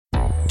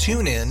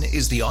TuneIn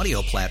is the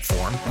audio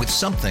platform with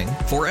something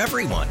for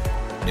everyone.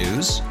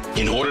 News.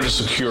 In order to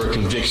secure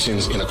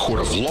convictions in a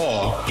court of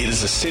law, it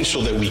is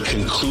essential that we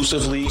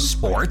conclusively.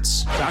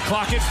 Sports. Got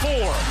clock at 4.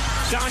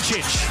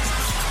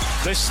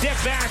 Doncic. The step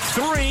back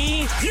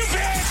 3. You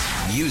bet.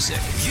 Music.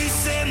 You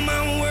set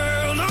my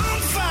world on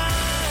fire.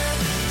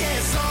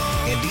 Yes,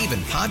 and even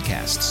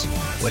podcasts.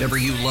 Whatever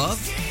you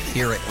love,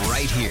 hear it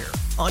right here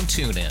on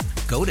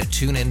TuneIn. Go to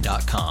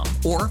TuneIn.com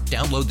or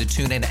download the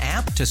TuneIn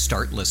app to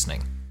start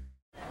listening.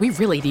 We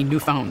really need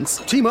new phones.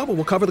 T-Mobile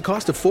will cover the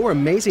cost of 4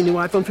 amazing new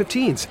iPhone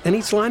 15s, and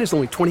each line is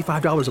only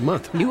 $25 a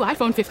month. New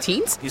iPhone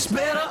 15s? it's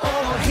better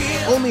over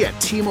here. Only at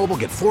T-Mobile,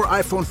 get 4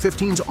 iPhone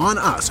 15s on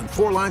us and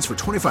 4 lines for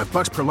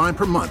 $25 per line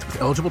per month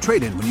with eligible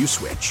trade-in when you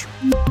switch.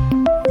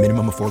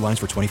 Minimum of 4 lines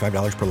for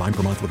 $25 per line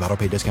per month with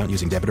autopay discount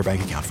using debit or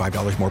bank account.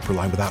 $5 more per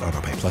line without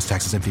autopay, plus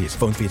taxes and fees.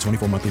 Phone fee at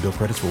 24 monthly bill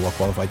credits for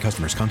well-qualified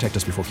customers. Contact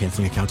us before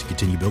canceling account to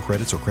continue bill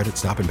credits or credit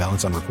stop and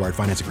balance on required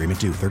finance agreement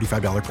due.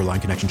 $35 per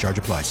line connection charge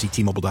applies. See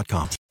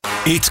T-Mobile.com.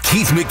 It's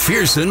Keith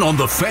McPherson on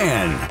The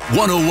Fan,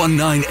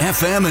 101.9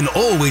 FM and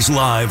always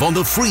live on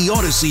the free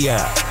Odyssey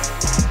app.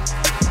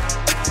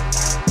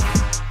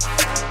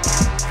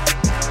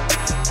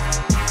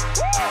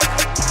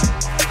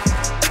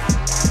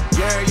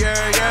 Yeah.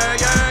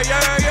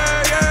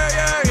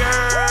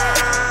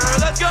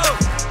 Let's go.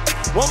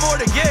 One more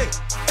to get.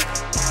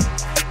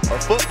 A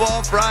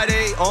Football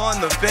Friday on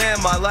The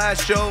Fan, my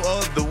last show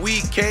of the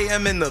week,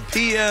 KM in the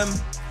PM.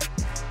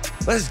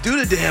 Let's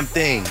do the damn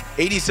thing.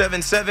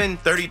 87.7,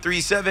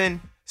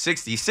 33.7,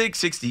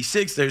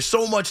 66.66. There's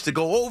so much to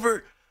go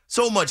over.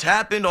 So much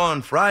happened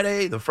on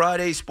Friday, the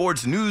Friday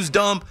sports news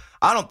dump.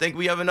 I don't think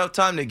we have enough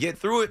time to get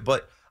through it,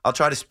 but I'll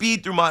try to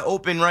speed through my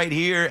open right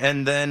here,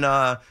 and then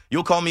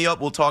you'll call me up.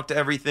 We'll talk to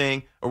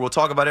everything, or we'll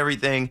talk about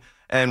everything,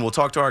 and we'll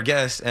talk to our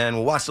guests, and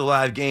we'll watch the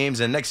live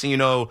games, and next thing you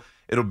know,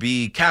 it'll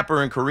be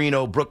Capper and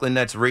Carino, Brooklyn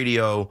Nets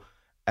Radio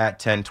at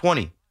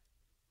 10:20.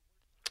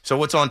 So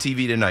what's on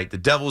TV tonight? The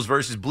Devils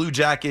versus Blue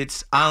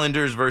Jackets,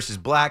 Islanders versus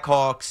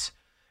Blackhawks,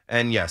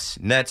 and yes,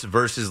 Nets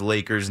versus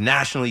Lakers,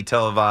 nationally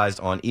televised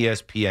on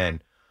ESPN.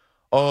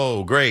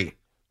 Oh, great.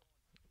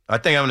 I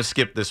think I'm going to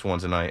skip this one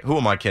tonight. Who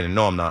am I kidding?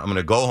 No, I'm not. I'm going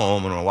to go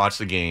home. I'm going to watch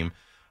the game,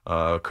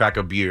 crack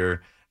a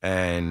beer,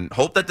 and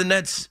hope that the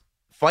Nets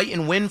fight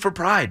and win for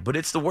pride. But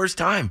it's the worst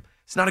time.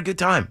 It's not a good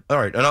time. All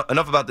right,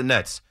 enough about the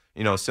Nets.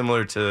 You know,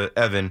 similar to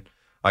Evan,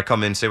 I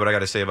come in, say what I got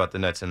to say about the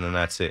Nets, and then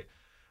that's it.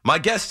 My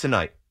guest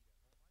tonight,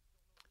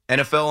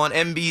 NFL on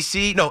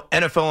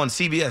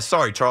CBS.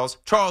 Sorry, Charles.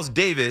 Charles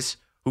Davis,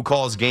 who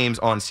calls games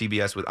on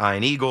CBS with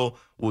Ian Eagle,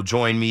 will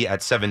join me at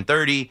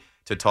 7:30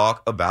 to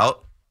talk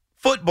about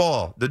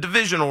football, the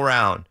divisional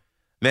round.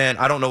 Man,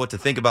 I don't know what to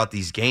think about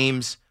these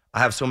games. I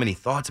have so many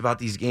thoughts about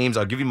these games.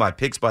 I'll give you my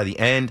picks by the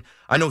end.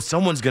 I know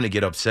someone's going to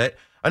get upset.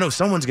 I know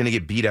someone's going to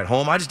get beat at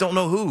home. I just don't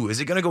know who. Is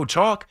it going to go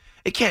chalk?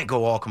 It can't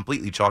go all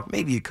completely chalk.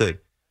 Maybe it could.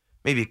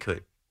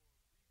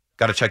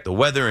 Got to check the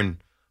weather in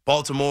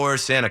Baltimore,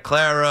 Santa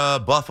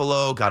Clara,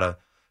 Buffalo. Got to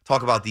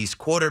talk about these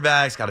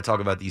quarterbacks. Got to talk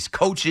about these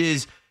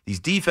coaches, these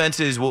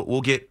defenses.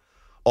 We'll get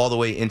all the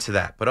way into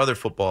that. But other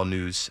football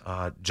news,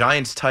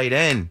 Giants tight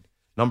end,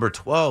 number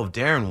 12,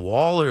 Darren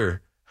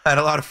Waller, had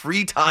a lot of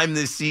free time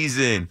this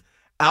season.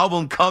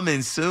 Album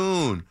coming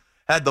soon.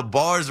 Had the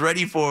bars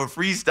ready for a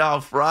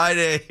Freestyle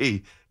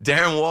Friday.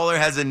 Darren Waller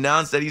has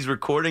announced that he's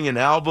recording an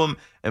album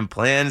and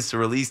plans to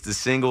release the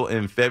single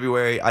in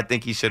February. I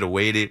think he should have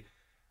waited.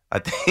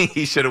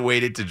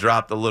 To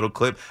drop the little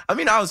clip. I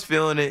mean, I was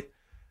feeling it.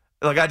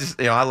 Like,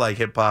 I like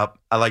hip-hop.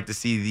 I like to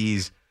see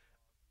these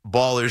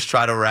ballers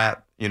try to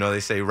rap. You know,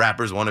 they say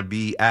rappers want to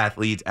be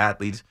athletes.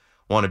 Athletes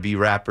want to be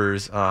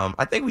rappers.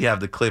 I think we have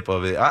the clip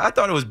of it. I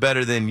thought it was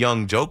better than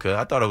Young Joker.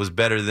 I thought it was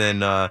better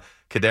than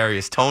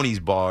Kadarius Toney's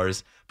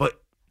bars.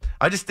 But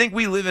I just think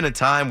we live in a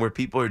time where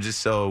people are just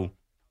so,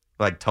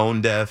 like,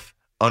 tone deaf,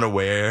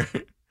 unaware.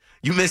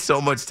 You miss so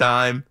much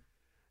time.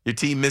 Your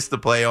team missed the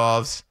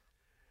playoffs.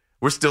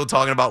 We're still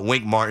talking about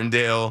Wink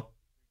Martindale.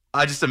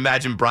 I just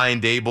imagine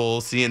Brian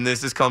Daboll seeing this.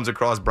 This comes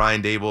across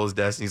Brian Daboll's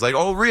desk, and he's like,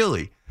 oh,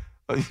 really?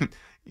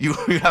 You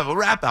have a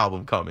rap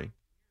album coming.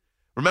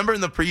 Remember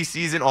in the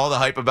preseason, all the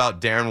hype about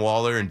Darren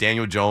Waller and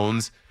Daniel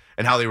Jones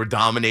and how they were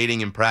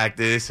dominating in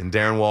practice, and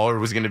Darren Waller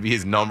was going to be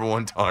his number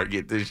one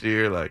target this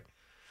year? Like,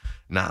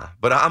 nah.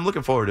 But I'm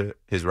looking forward to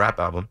his rap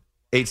album.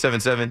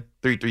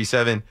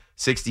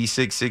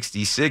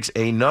 877-337-6666.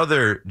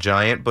 Another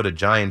Giant, but a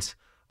Giants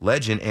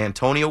legend,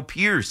 Antonio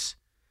Pierce.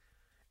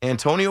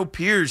 Antonio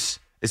Pierce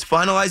is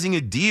finalizing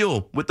a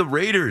deal with the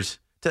Raiders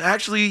to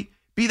actually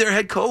be their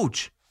head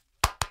coach.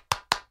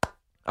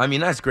 I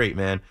mean, that's great,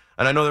 man.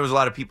 And I know there was a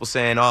lot of people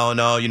saying, oh,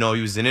 no,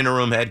 he was an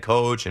interim head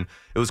coach and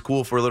it was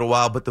cool for a little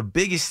while. But the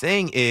biggest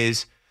thing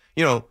is,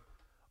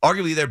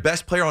 arguably their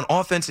best player on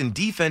offense and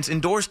defense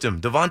endorsed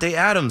him. Devontae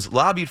Adams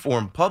lobbied for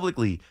him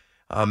publicly.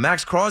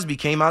 Max Crosby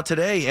came out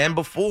today and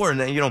before. And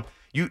then,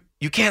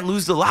 you can't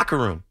lose the locker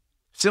room.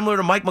 Similar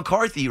to Mike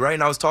McCarthy, right?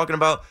 And I was talking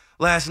about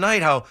last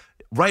night how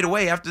right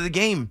away after the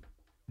game,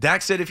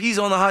 Dak said, if he's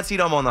on the hot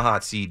seat, I'm on the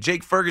hot seat.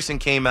 Jake Ferguson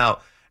came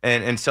out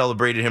and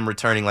celebrated him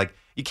returning. Like,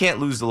 you can't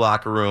lose the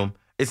locker room.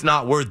 It's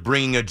not worth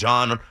bringing a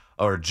John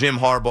or Jim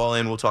Harbaugh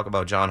in. We'll talk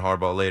about John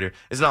Harbaugh later.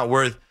 It's not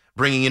worth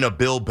bringing in a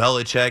Bill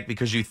Belichick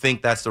because you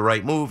think that's the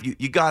right move.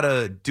 You got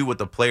to do what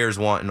the players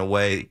want in a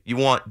way. You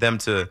want them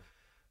to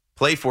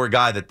play for a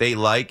guy that they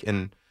like.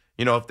 And,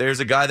 if there's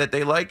a guy that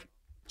they like,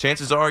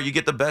 chances are you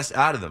get the best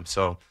out of them.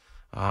 So,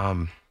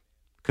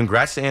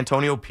 congrats to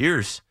Antonio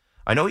Pierce.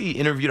 I know he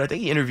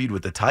interviewed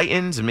with the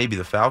Titans and maybe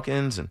the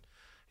Falcons. And,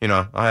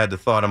 I had the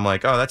thought, I'm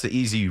like, oh, that's an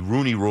easy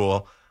Rooney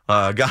Rule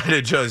guy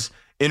to just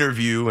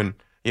interview and,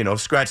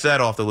 scratch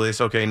that off the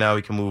list. Okay, now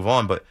we can move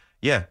on. But,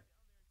 yeah,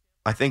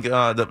 I think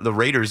the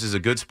Raiders is a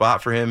good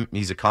spot for him.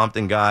 He's a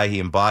Compton guy.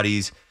 He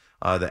embodies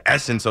the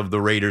essence of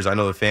the Raiders. I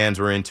know the fans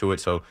were into it.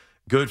 So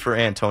good for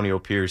Antonio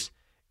Pierce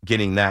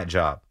getting that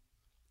job.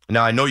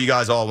 Now, I know you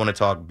guys all want to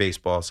talk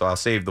baseball, so I'll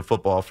save the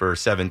football for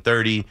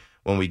 7:30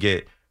 when we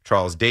get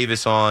Charles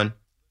Davis on.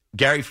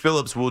 Gary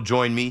Phillips will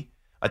join me.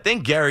 I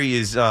think Gary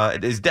is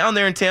down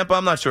there in Tampa.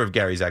 I'm not sure if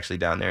Gary's actually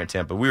down there in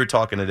Tampa. We were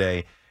talking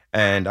today,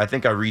 and I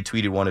think I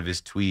retweeted one of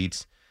his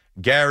tweets.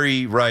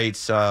 Gary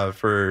writes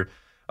for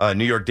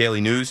New York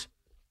Daily News,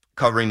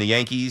 covering the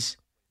Yankees.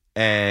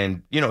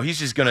 And, he's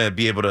just going to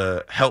be able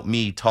to help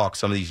me talk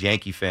some of these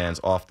Yankee fans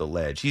off the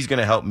ledge. He's going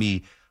to help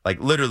me,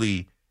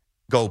 literally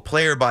go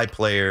player by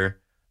player,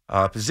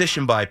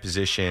 position by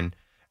position,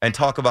 and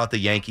talk about the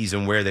Yankees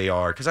and where they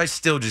are. Because I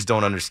still just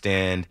don't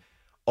understand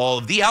all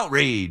of the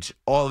outrage.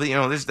 All of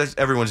the,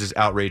 everyone's just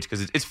outraged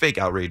because it's fake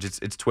outrage.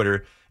 It's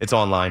Twitter. It's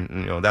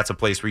online. That's a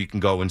place where you can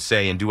go and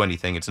say and do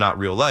anything. It's not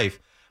real life.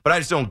 But I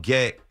just don't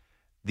get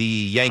the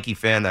Yankee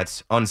fan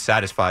that's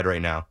unsatisfied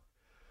right now.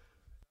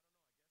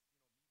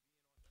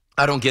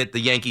 I don't get the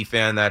Yankee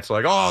fan that's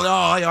like, oh,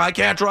 no, I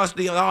can't trust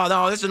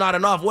no, this is not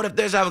enough. What if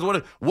this happens?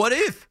 What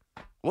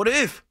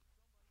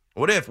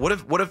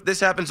if this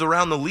happens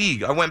around the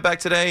league? I went back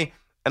today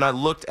and I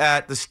looked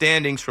at the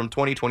standings from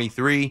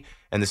 2023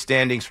 and the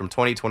standings from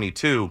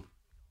 2022.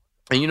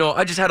 And,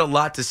 I just had a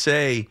lot to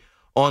say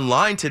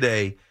online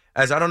today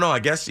as, I don't know, I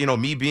guess,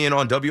 me being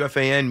on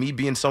WFAN, me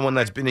being someone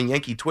that's been in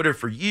Yankee Twitter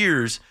for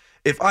years,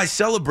 if I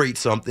celebrate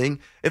something,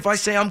 if I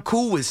say I'm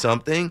cool with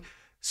something,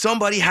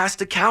 somebody has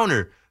to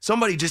counter.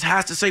 Somebody just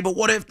has to say, but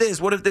what if this?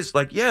 What if this?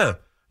 What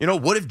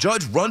if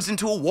Judge runs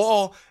into a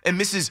wall and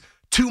misses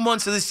 2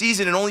 months of the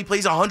season and only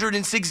plays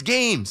 106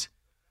 games?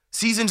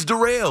 Season's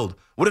derailed.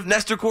 What if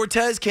Nestor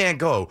Cortez can't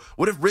go?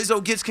 What if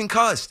Rizzo gets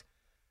concussed?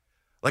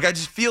 I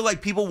just feel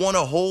like people want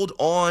to hold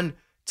on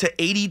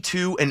to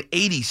 82 and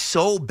 80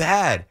 so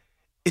bad.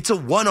 It's a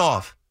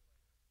one-off.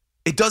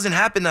 It doesn't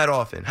happen that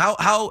often.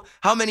 How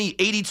many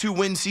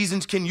 82-win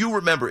seasons can you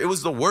remember? It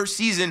was the worst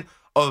season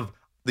of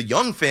the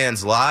young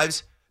fans'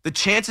 lives. The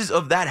chances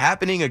of that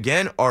happening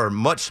again are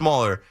much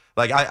smaller.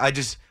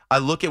 I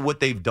look at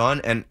what they've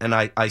done and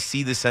I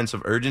see the sense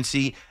of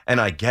urgency and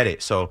I get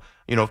it. So,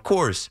 of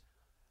course,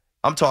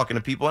 I'm talking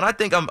to people and I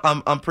think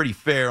I'm pretty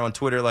fair on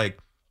Twitter.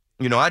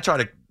 I try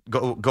to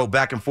go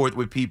back and forth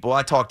with people.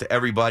 I talk to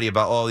everybody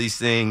about all these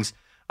things.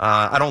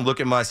 I don't look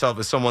at myself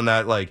as someone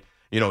that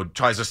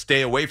tries to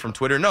stay away from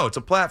Twitter. No, it's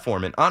a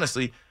platform. And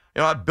honestly,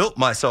 I built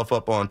myself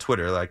up on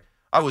Twitter.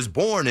 I was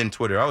born in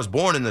Twitter. I was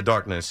born in the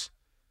darkness.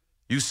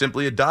 You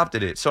simply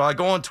adopted it. So I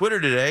go on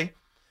Twitter today,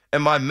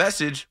 and my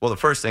message, the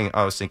first thing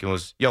I was thinking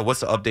was,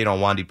 what's the update on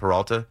Wandy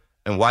Peralta?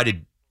 And why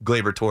did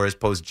Gleyber Torres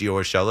post Gio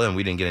Urshela? And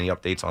we didn't get any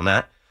updates on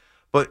that.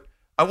 But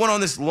I went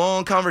on this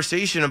long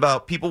conversation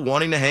about people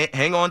wanting to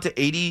hang on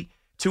to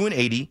 82 and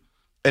 80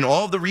 and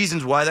all of the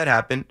reasons why that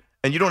happened.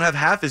 And you don't have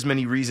half as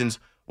many reasons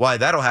why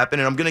that'll happen.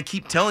 And I'm going to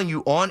keep telling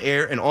you on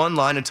air and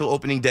online until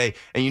opening day.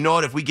 And you know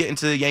what? If we get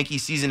into the Yankee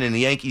season and the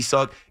Yankees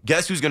suck,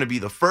 guess who's going to be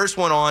the first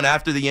one on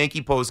after the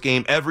Yankee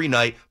postgame every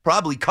night,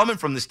 probably coming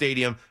from the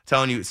stadium,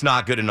 telling you it's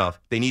not good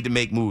enough. They need to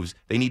make moves.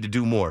 They need to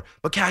do more.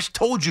 But Cash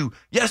told you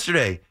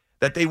yesterday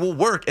that they will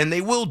work and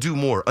they will do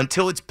more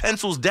until it's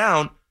pencils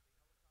down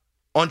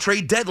on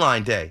trade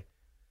deadline day.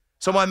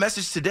 So my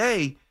message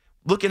today,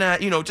 looking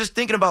at, just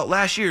thinking about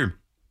last year,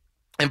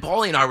 and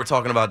Paulie and I were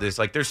talking about this,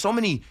 there's so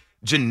many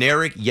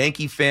generic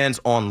Yankee fans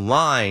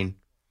online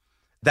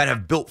that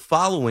have built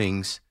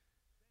followings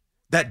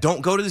that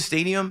don't go to the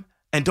stadium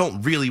and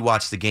don't really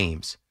watch the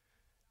games.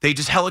 They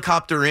just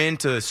helicopter in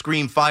to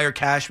scream fire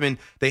Cashman.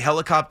 They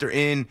helicopter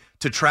in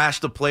to trash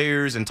the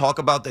players and talk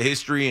about the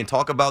history and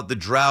talk about the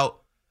drought.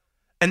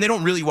 And they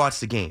don't really watch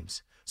the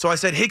games. So I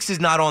said, Hicks is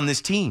not on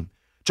this team.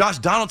 Josh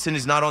Donaldson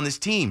is not on this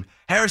team.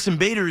 Harrison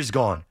Bader is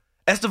gone.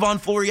 Estevan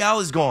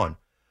Florial is gone.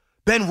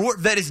 Ben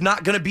Rortvedt is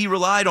not going to be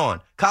relied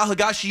on. Kyle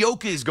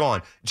Higashioka is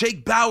gone.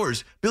 Jake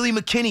Bowers, Billy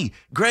McKinney,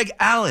 Greg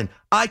Allen,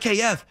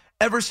 IKF,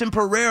 Everson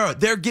Pereira.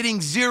 They're getting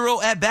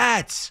 0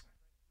 at-bats.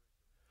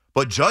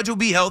 But Judge will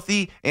be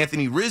healthy.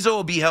 Anthony Rizzo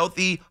will be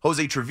healthy.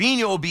 Jose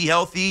Trevino will be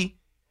healthy.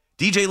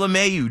 DJ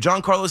LeMahieu,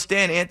 Giancarlo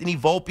Stanton, Anthony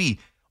Volpe,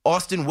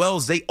 Austin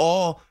Wells, they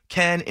all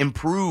can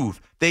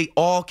improve. They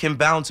all can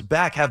bounce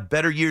back, have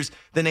better years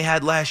than they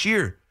had last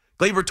year.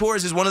 Gleyber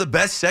Torres is one of the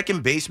best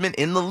second basemen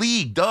in the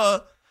league.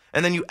 Duh.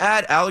 And then you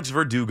add Alex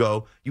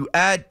Verdugo, you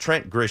add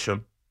Trent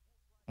Grisham.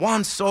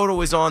 Juan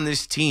Soto is on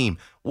this team.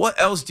 What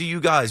else do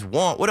you guys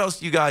want? What else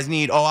do you guys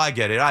need? Oh, I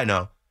get it. I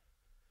know.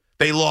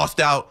 They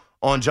lost out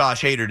on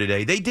Josh Hader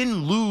today. They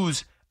didn't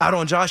lose out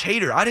on Josh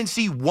Hader. I didn't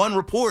see one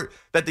report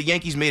that the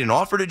Yankees made an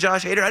offer to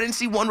Josh Hader. I didn't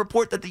see one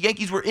report that the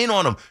Yankees were in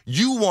on him.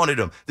 You wanted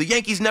him. The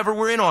Yankees never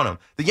were in on him.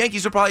 The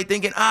Yankees are probably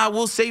thinking,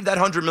 we'll save that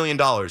 $100 million.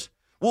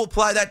 We'll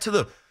apply that to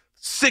the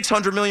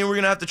 $600 million we're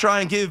going to have to try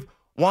and give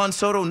Juan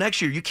Soto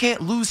next year. You can't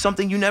lose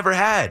something you never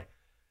had.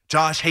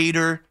 Josh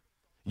Hader,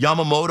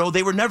 Yamamoto,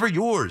 they were never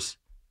yours,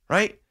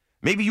 right?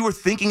 Maybe you were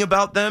thinking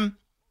about them.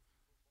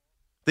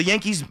 The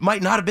Yankees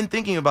might not have been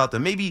thinking about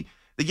them. Maybe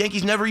the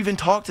Yankees never even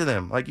talked to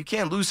them. Like, you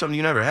can't lose something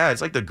you never had.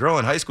 It's like the girl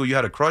in high school you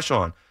had a crush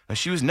on. And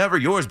she was never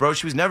yours, bro.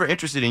 She was never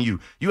interested in you.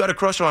 You had a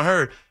crush on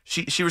her.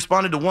 She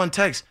responded to one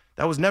text.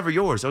 That was never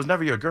yours. That was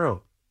never your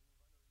girl.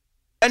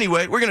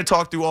 Anyway, we're going to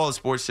talk through all the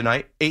sports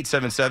tonight.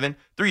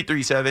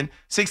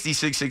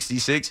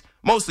 877-337-6666.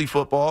 Mostly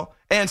football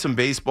and some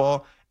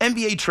baseball.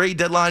 NBA trade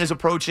deadline is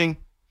approaching.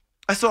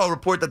 I saw a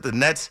report that the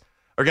Nets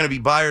are going to be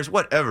buyers,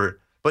 whatever.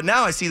 But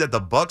now I see that the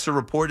Bucks are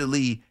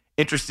reportedly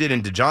interested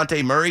in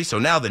DeJounte Murray. So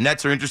now the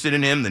Nets are interested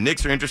in him. The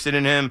Knicks are interested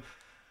in him.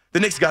 The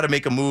Knicks got to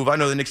make a move. I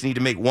know the Knicks need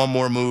to make one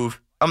more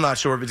move. I'm not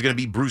sure if it's going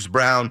to be Bruce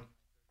Brown.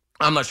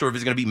 I'm not sure if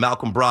it's going to be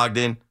Malcolm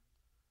Brogdon.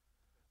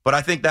 But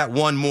I think that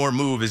one more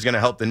move is going to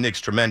help the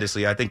Knicks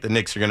tremendously. I think the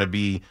Knicks are going to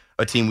be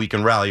a team we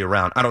can rally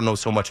around. I don't know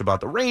so much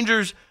about the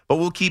Rangers, but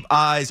we'll keep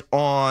eyes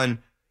on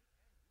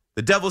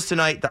the Devils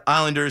tonight, the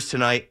Islanders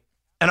tonight.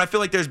 And I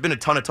feel like there's been a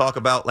ton of talk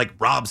about like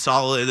Rob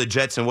Saleh, the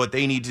Jets, and what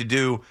they need to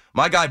do.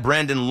 My guy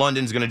Brandon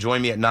London's going to join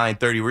me at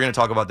 9:30. We're going to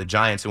talk about the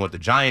Giants and what the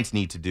Giants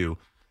need to do.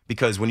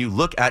 Because when you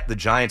look at the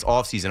Giants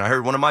offseason, I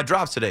heard one of my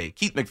drops today,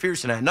 Keith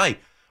McPherson at night,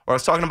 where I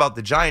was talking about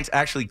the Giants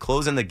actually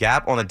closing the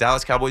gap on the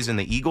Dallas Cowboys and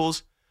the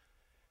Eagles.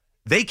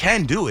 They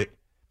can do it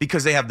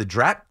because they have the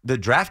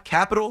draft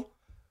capital.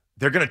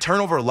 They're going to turn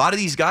over a lot of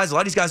these guys. A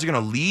lot of these guys are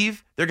going to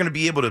leave. They're going to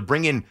be able to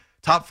bring in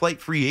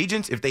top-flight free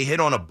agents. If they hit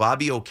on a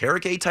Bobby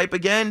Okereke type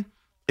again,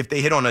 if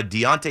they hit on a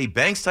Deonte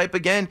Banks type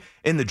again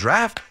in the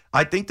draft,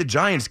 I think the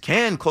Giants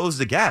can close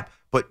the gap.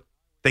 But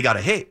they got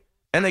to hit,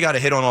 and they got to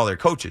hit on all their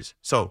coaches.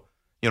 So,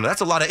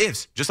 that's a lot of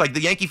ifs. Just like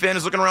the Yankee fan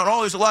is looking around,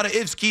 there's a lot of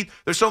ifs, Keith.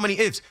 There's so many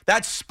ifs.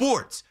 That's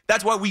sports.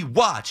 That's why we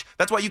watch.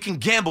 That's why you can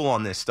gamble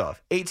on this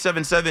stuff.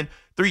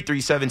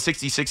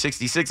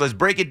 877-337-6666. Let's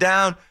break it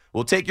down.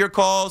 We'll take your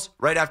calls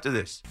right after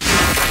this.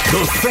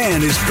 The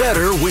Fan is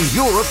better when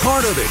you're a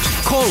part of it.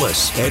 Call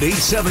us at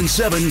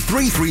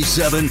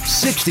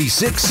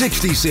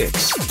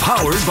 877-337-6666.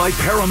 Powered by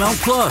Paramount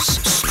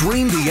Plus.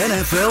 Stream the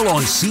NFL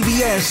on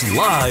CBS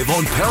live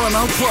on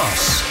Paramount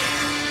Plus.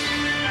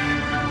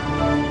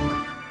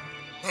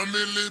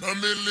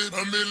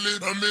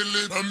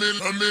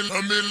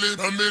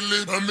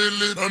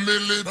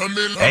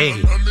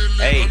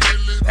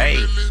 Hey.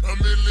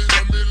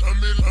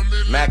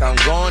 Mac, I'm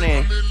going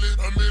in.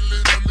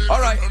 All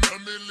right.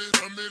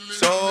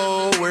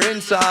 So we're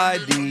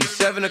inside the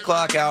 7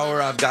 o'clock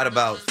hour. I've got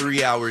about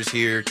 3 hours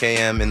here,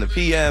 KM in the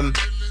PM,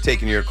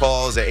 taking your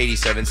calls at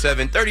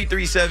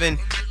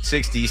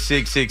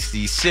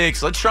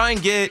 877-337-6666. Let's try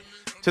and get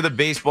to the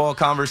baseball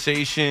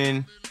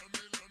conversation.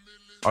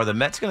 Are the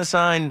Mets going to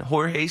sign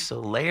Jorge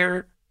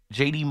Soler,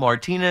 JD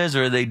Martinez,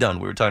 or are they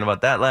done? We were talking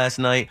about that last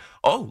night.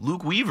 Oh,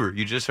 Luke Weaver.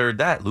 You just heard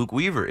that. Luke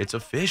Weaver. It's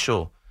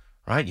official,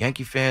 right?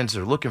 Yankee fans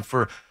are looking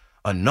for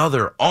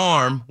another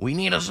arm. We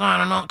need to sign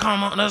another.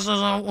 Come on. This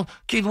is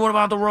Keith, what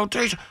about the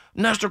rotation?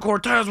 Nestor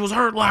Cortez was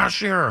hurt last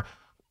year.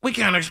 We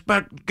can't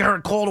expect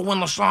Garrett Cole to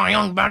win the Cy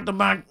Young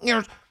back-to-back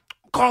years.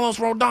 Carlos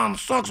Rodon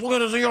sucks. Look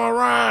at his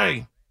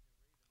ERA.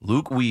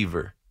 Luke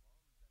Weaver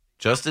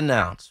just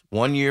announced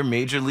 1-year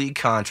major league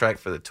contract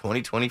for the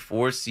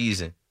 2024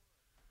 season.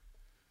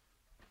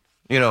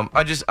 I don't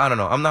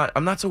know.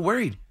 I'm not so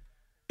worried.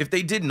 If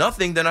they did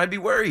nothing, then I'd be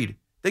worried.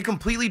 They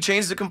completely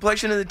changed the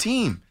complexion of the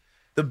team.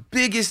 The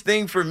biggest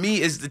thing for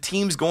me is the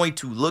team's going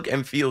to look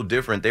and feel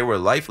different. They were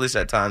lifeless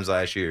at times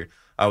last year.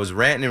 I was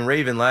ranting and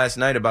raving last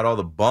night about all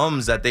the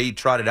bums that they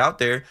trotted out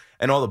there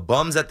and all the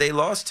bums that they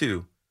lost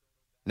to.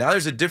 Now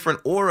there's a different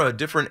aura, a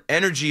different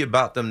energy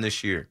about them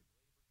this year.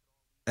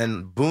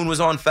 And Boone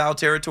was on foul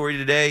territory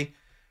today.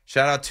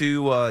 Shout out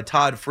to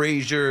Todd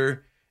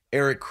Frazier,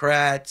 Eric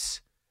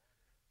Kratz,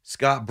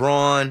 Scott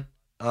Braun.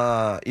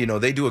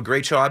 They do a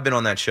great show. I've been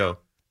on that show.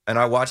 And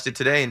I watched it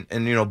today.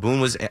 And Boone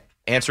was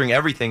answering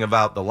everything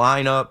about the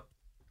lineup.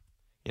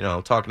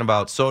 Talking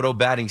about Soto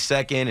batting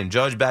second and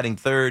Judge batting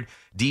third.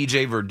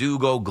 DJ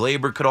Verdugo,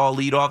 Glaber could all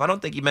lead off. I don't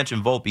think he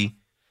mentioned Volpe.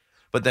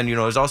 But then,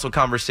 there's also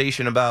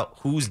conversation about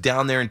who's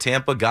down there in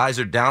Tampa. Guys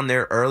are down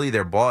there early.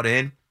 They're bought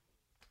in.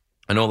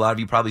 I know a lot of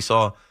you probably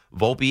saw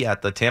Volpe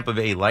at the Tampa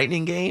Bay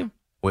Lightning game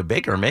with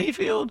Baker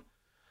Mayfield.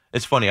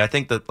 It's funny. I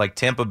think that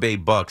Tampa Bay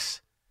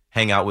Bucks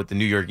hang out with the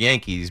New York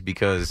Yankees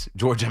because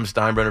George M.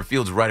 Steinbrenner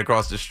Field's right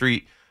across the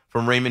street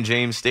from Raymond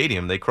James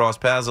Stadium. They cross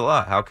paths a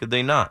lot. How could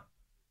they not?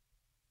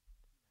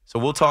 So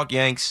we'll talk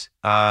Yanks.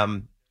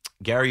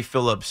 Gary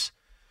Phillips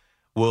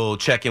will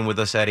check in with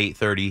us at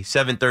 8:30.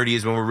 7:30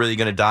 is when we're really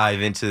going to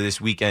dive into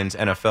this weekend's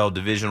NFL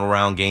Divisional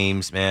round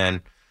games,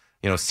 man.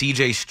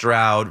 C.J.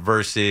 Stroud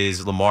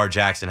versus Lamar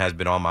Jackson has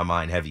been on my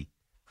mind heavy.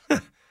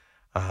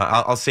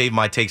 I'll save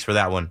my takes for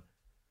that one.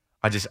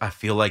 I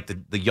feel like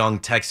the young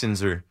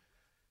Texans are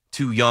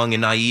too young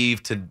and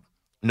naive to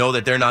know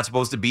that they're not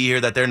supposed to be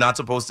here, that they're not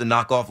supposed to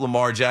knock off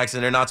Lamar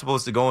Jackson. They're not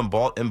supposed to go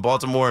in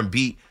Baltimore and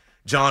beat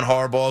John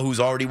Harbaugh, who's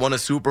already won a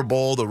Super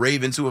Bowl, the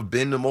Ravens, who have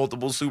been to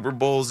multiple Super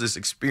Bowls. This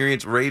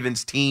experienced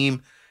Ravens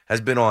team has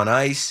been on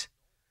ice.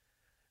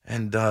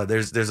 And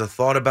there's a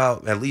thought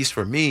about, at least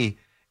for me,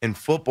 in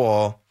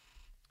football,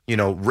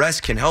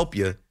 rest can help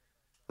you,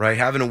 right?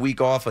 Having a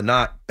week off of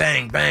not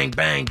bang, bang,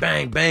 bang,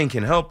 bang, bang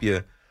can help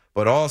you.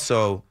 But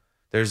also,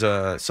 there's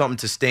something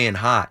to staying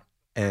hot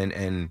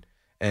and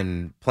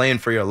playing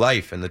for your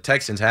life. And the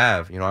Texans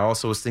have. I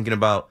also was thinking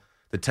about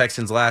the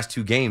Texans' last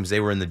 2 games. They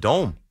were in the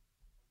Dome.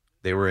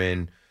 They were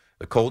in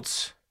the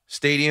Colts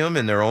stadium,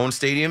 in their own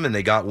stadium, and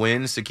they got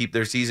wins to keep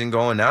their season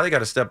going. Now they got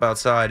to step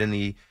outside in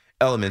the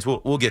elements.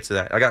 We'll get to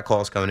that. I got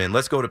calls coming in.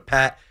 Let's go to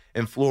Pat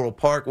in Floral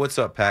Park. What's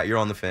up, Pat? You're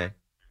on the Fan.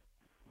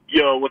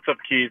 Yo, what's up,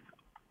 Keith?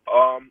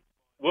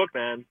 Look,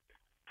 man,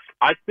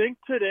 I think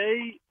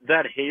today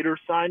that Hader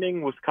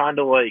signing was kind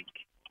of like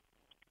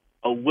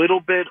a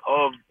little bit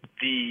of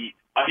the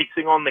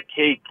icing on the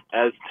cake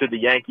as to the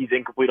Yankees'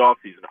 incomplete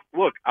offseason.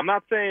 Look, I'm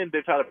not saying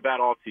they've had a bad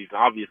offseason,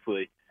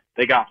 obviously.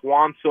 They got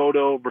Juan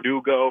Soto,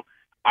 Verdugo.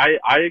 I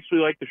actually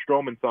like the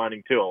Stroman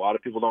signing, too. A lot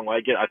of people don't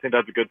like it. I think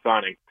that's a good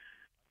signing.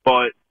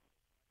 But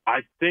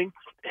I think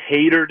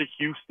Hader to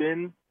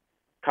Houston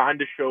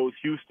kind of shows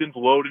Houston's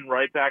loading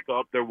right back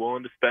up. They're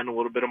willing to spend a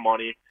little bit of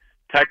money.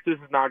 Texas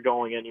is not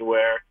going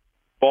anywhere.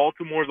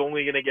 Baltimore's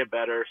only going to get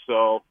better.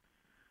 So,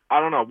 I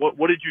don't know.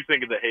 What did you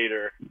think of the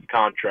Hader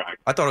contract?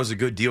 I thought it was a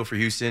good deal for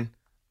Houston.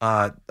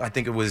 I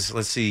think it was,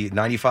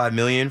 $95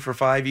 million for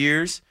 5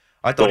 years.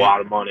 I thought a lot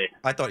of money.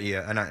 I thought,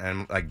 yeah,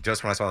 and like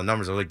just when I saw the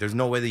numbers, I was like, "There's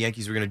no way the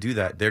Yankees were going to do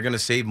that. They're going to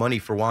save money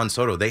for Juan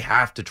Soto. They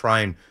have to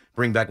try and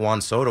bring back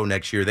Juan Soto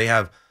next year. They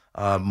have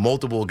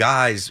multiple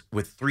guys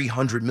with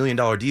 $300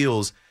 million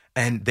deals,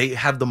 and they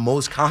have the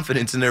most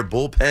confidence in their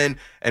bullpen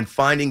and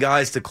finding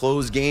guys to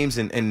close games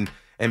and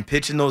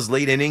pitch in those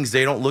late innings.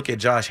 They don't look at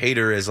Josh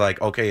Hader as like,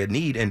 okay, a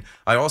need. And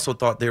I also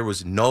thought there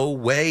was no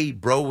way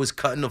bro was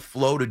cutting the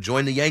flow to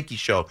join the Yankee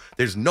show.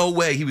 There's no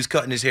way he was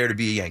cutting his hair to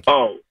be a Yankee.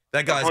 Oh.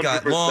 That guy's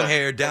got long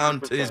hair down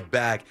 100%. To his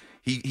back.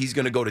 He's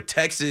going to go to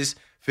Texas,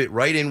 fit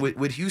right in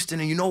with Houston.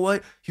 And you know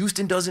what?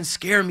 Houston doesn't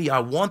scare me. I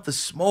want the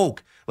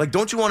smoke. Like,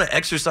 don't you want to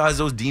exercise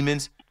those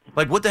demons?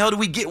 Like, what the hell did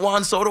we get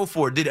Juan Soto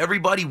for? Did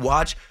everybody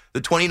watch the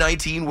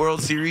 2019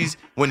 World Series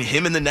when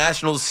him and the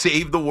Nationals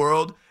saved the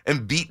world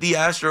and beat the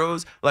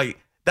Astros? Like,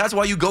 that's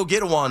why you go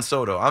get a Juan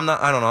Soto. I don't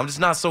know. I'm just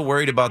not so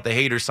worried about the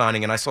Hader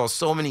signing. And I saw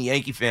so many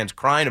Yankee fans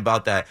crying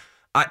about that.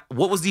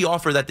 What was the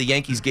offer that the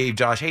Yankees gave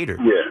Josh Hader?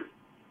 Yeah.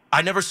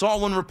 I never saw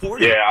one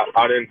reported. Yeah,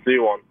 I didn't see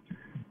one.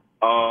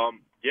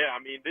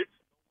 This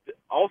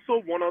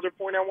also one other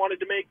point I wanted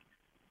to make.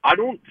 I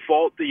don't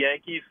fault the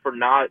Yankees for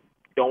not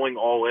going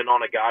all in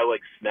on a guy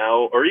like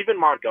Snell or even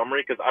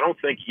Montgomery, because I don't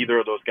think either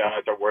of those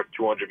guys are worth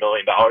 $200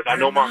 million. I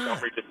know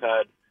Montgomery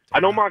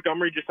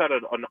just had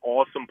an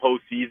awesome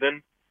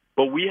postseason,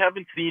 but we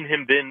haven't seen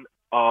him been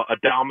a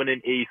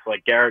dominant ace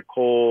like Garrett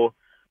Cole,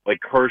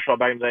 like Kershaw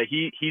back in the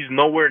day. He's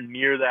nowhere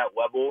near that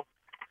level.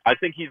 I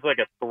think he's like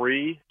a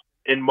 3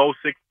 in most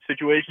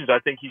situations. I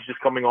think he's just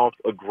coming off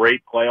a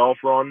great playoff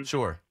run.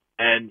 Sure.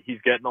 And he's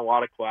getting a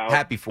lot of clout.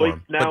 Happy for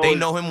him. But they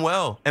know him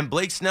well. And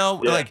Blake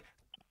Snell,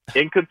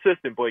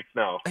 inconsistent Blake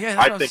Snell. Yeah, that's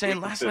what I was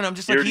saying last night. I'm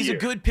just like, he's a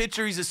good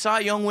pitcher. He's a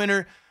Cy Young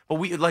winner.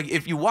 But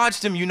if you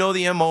watched him, you know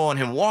the MO on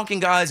him walking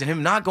guys and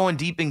him not going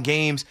deep in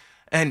games.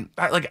 And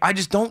I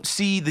just don't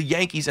see the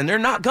Yankees, and they're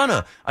not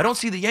gonna. I don't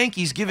see the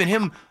Yankees giving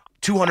him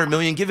 $200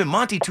 million, giving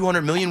Monty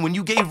 $200 million when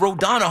you gave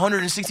Rodon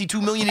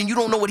 $162 million and you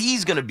don't know what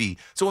he's going to be.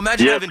 So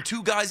imagine having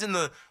 2 guys in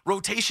the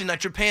rotation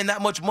that you're paying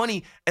that much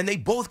money and they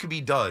both could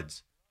be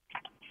duds.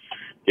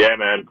 Yeah,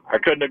 man. I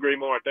couldn't agree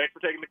more. Thanks for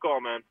taking the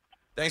call, man.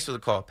 Thanks for the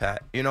call,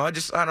 Pat. I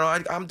don't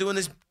know. I'm doing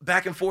this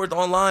back and forth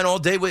online all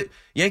day with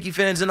Yankee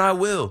fans, and I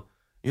will.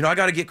 I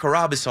got to get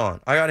Carabas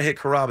on. I got to hit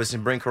Carabas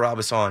and bring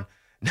Carabas on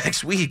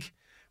next week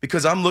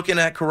because I'm looking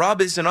at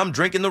Carabas and I'm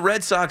drinking the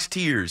Red Sox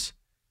tears.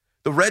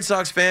 The Red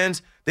Sox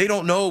fans, they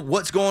don't know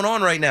what's going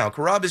on right now.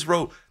 Carabas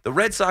wrote, the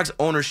Red Sox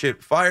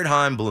ownership fired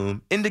Chaim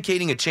Bloom,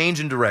 indicating a change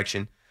in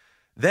direction.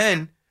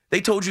 Then they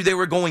told you they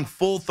were going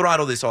full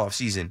throttle this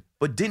offseason,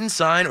 but didn't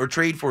sign or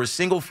trade for a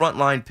single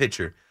frontline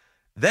pitcher.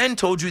 Then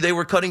told you they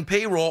were cutting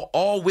payroll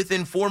all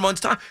within 4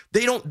 months' time.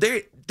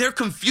 They're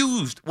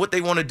confused what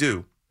they want to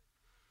do.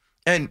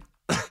 And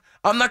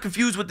I'm not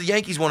confused what the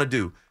Yankees want to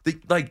do.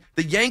 The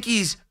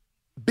Yankees'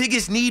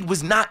 biggest need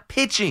was not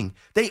pitching.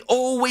 They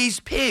always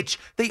pitch.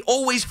 They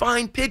always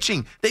find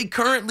pitching. They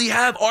currently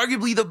have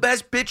arguably the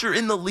best pitcher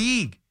in the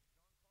league.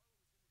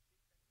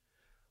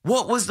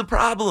 What was the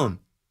problem?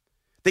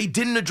 They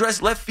didn't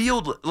address left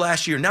field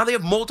last year. Now they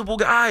have multiple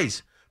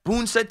guys.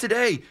 Boone said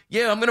today,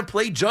 I'm going to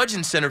play Judge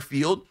in center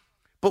field.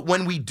 But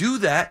when we do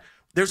that,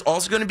 there's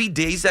also going to be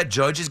days that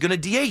Judge is going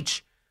to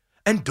DH.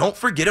 And don't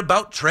forget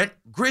about Trent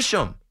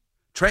Grisham.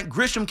 Trent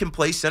Grisham can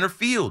play center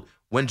field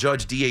when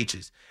Judge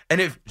DHs. And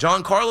if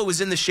Giancarlo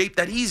is in the shape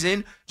that he's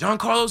in,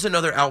 Giancarlo's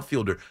another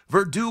outfielder.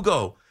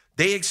 Verdugo,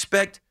 they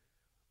expect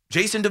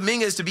Jason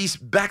Dominguez to be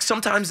back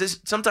sometime this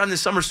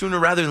summer, sooner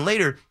rather than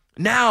later.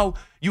 Now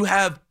you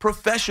have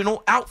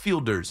professional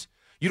outfielders.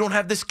 You don't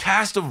have this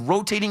cast of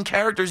rotating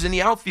characters in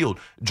the outfield,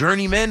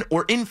 journeymen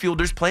or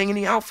infielders playing in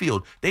the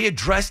outfield. They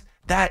addressed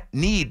that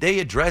need. They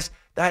addressed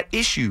that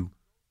issue.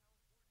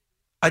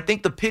 I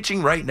think the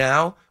pitching right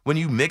now, when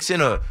you mix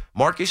in a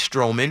Marcus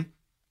Stroman,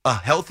 a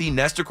healthy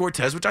Nestor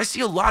Cortez, which I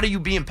see a lot of you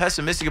being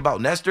pessimistic about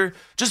Nestor,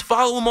 just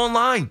follow him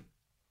online.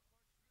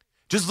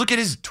 Just look at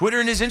his Twitter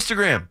and his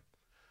Instagram.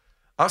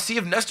 I'll see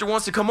if Nestor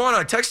wants to come on.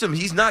 I text him.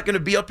 He's not going to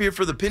be up here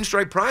for the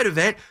Pinstripe Pride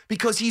event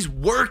because he's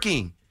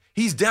working.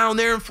 He's down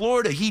there in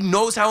Florida. He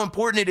knows how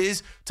important it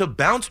is to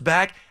bounce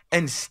back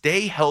and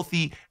stay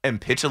healthy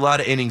and pitch a lot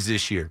of innings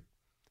this year.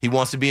 He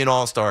wants to be an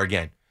all-star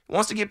again. He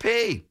wants to get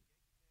paid.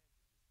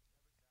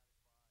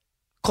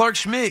 Clark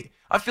Schmidt.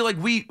 I feel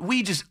like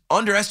we just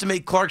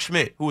underestimate Clark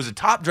Schmidt, who was a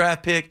top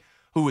draft pick,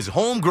 who was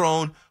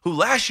homegrown, who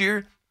last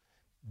year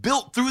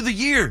built through the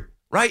year,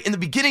 right? In the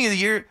beginning of the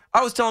year,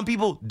 I was telling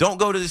people, don't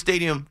go to the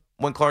stadium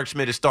when Clark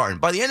Schmidt is starting.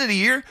 By the end of the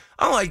year,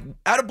 I'm like,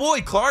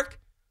 attaboy, Clark.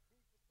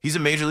 He's a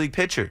major league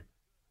pitcher.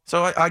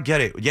 So I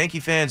get it. Yankee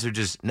fans are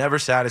just never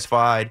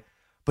satisfied.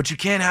 But you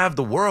can't have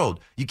the world.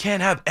 You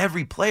can't have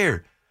every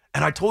player.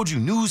 And I told you,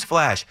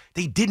 newsflash,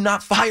 they did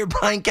not fire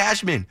Brian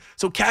Cashman.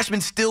 So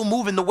Cashman's still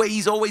moving the way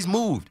he's always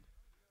moved.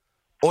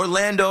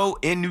 Orlando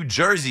in New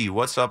Jersey.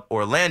 What's up,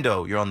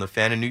 Orlando? You're on the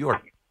Fan in New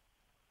York.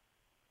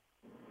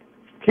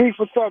 Keith,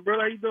 what's up, bro?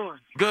 How you doing?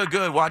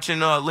 Good. Watching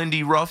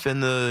Lindy Ruff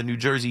and the New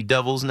Jersey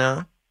Devils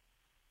now.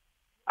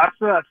 I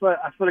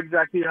feel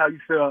exactly how you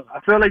feel.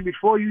 I feel like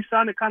before you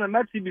sounded kind of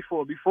messy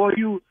before. Before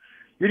you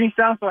didn't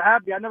sound so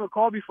happy. I never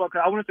called before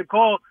because I wanted to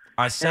call.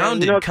 I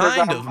sounded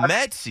kind of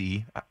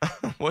messy.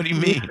 What do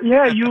you mean?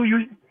 Yeah,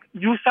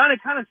 you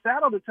sounded kind of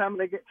sad all the time.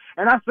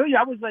 And I feel you.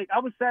 I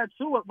was sad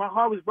too. My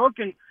heart was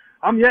broken.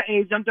 I'm your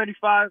age. I'm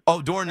 35.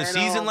 Oh, during the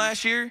season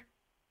last year?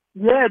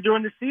 Yeah,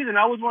 during the season.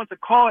 I always wanted to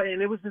call,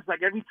 and it was just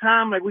like every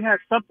time we had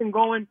something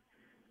going.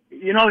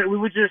 We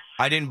would just.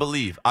 I didn't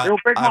believe. I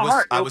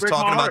was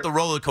talking about the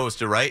roller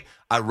coaster, right?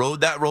 I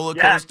rode that roller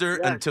coaster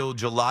until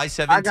July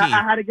 17th. I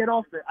had to get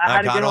off it.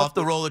 I got off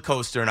the roller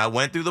coaster, and I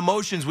went through the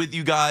motions with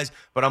you guys.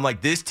 But I'm like,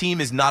 this team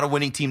is not a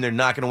winning team. They're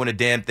not going to win a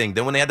damn thing.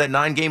 Then when they had that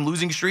 9-game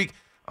losing streak,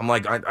 I'm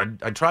like,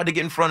 I tried to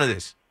get in front of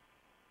this.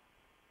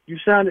 You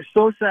sounded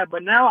so sad,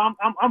 but now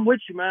I'm with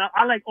you, man.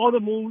 I like all the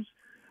moves.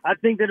 I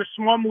think they're the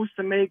smart moves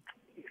to make,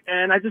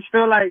 and I just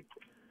feel like.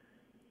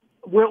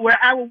 We're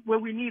at where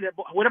we need it.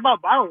 But what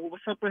about Bauer?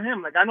 What's up with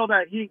him? I know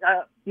that he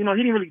didn't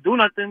really do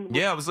nothing.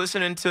 Yeah, I was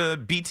listening to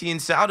BT and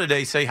Sal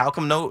today say, how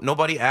come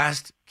nobody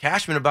asked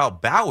Cashman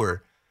about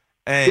Bauer?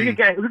 And we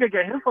could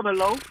get him for the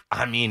low.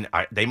 I mean,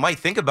 they might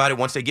think about it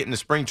once they get into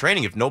spring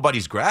training. If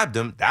nobody's grabbed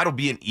him, that'll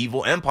be an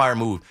evil Empire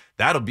move.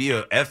 That'll be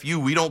a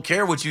FU. We don't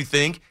care what you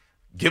think.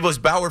 Give us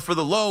Bauer for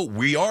the low.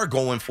 We are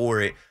going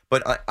for it.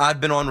 But I've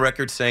been on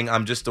record saying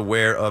I'm just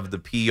aware of the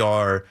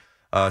PR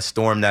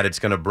storm that it's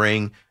going to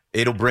bring.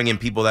 It'll bring in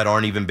people that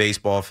aren't even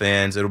baseball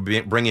fans. It'll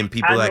bring in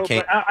people that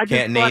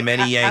can't name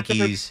any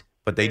Yankees,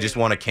 but they just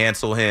want to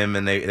cancel him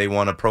and they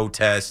want to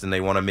protest and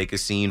they want to make a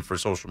scene for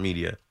social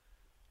media.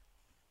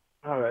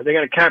 All right, they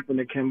got a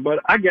Kaepernick him, but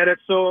I get it.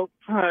 So,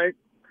 all right,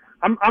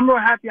 I'm real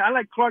happy. I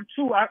like Clark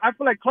too. I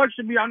feel like Clark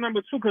should be our number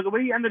 2 because the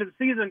way he ended the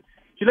season,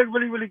 he looked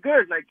really, really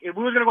good. If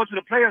we were gonna go to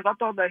the playoffs, I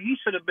thought that he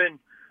should have been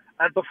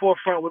at the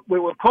forefront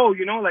with Cole.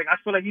 I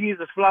feel like he needs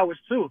his flowers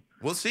too.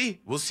 We'll see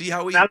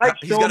how he's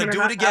gonna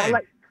do it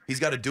again. He's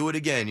got to do it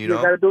again, He's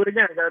got to do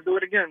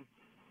it again.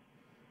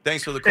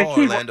 Thanks for the call,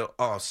 Orlando.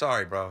 Oh,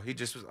 sorry, bro. He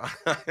just was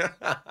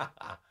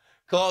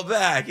call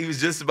back. He was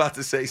just about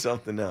to say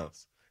something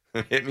else.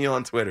 Hit me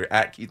on Twitter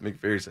at Keith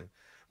McPherson.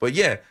 But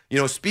yeah,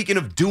 speaking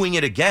of doing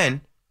it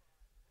again,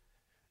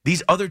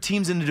 these other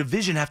teams in the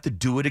division have to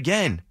do it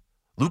again.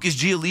 Lucas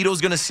Giolito's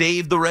going to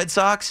save the Red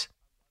Sox?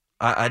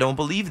 I don't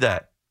believe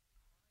that.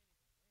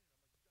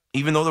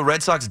 Even though the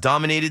Red Sox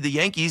dominated the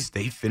Yankees,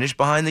 they finished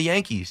behind the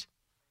Yankees.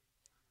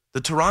 The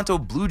Toronto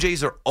Blue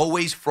Jays are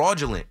always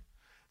fraudulent.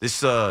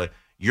 This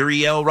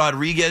Uriel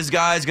Rodriguez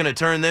guy is going to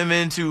turn them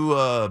into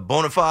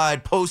bona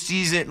fide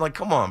postseason.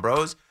 Come on,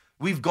 bros.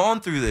 We've gone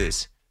through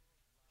this.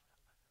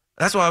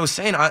 That's why I was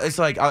saying,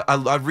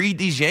 I read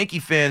these Yankee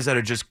fans that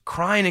are just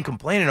crying and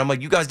complaining. I'm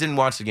like, you guys didn't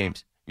watch the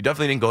games. You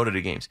definitely didn't go to the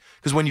games.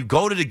 Because when you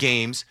go to the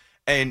games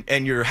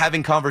and you're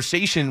having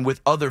conversation with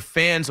other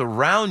fans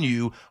around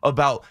you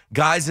about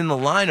guys in the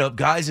lineup,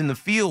 guys in the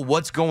field,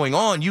 what's going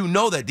on, you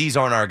know that these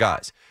aren't our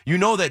guys. You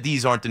know that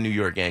these aren't the New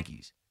York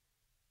Yankees.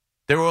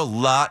 There were a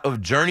lot of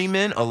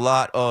journeymen, a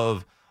lot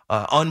of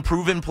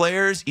unproven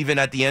players, even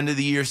at the end of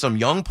the year, some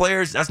young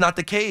players. That's not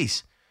the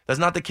case. That's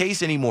not the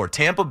case anymore.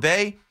 Tampa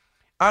Bay,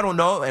 I don't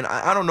know, and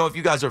I don't know if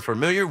you guys are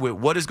familiar with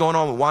what is going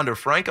on with Wander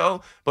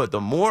Franco, but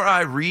the more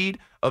I read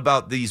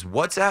about these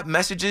WhatsApp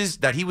messages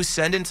that he was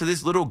sending to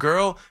this little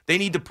girl, they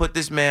need to put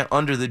this man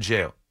under the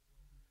jail.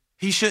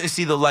 He shouldn't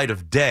see the light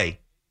of day.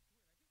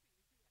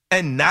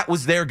 And that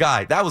was their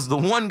guy. That was the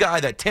one guy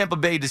that Tampa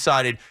Bay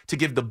decided to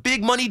give the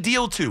big money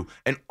deal to.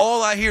 And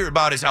all I hear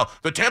about is how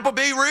the Tampa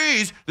Bay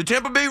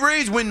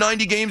Rays win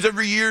 90 games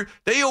every year.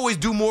 They always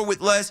do more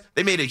with less.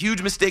 They made a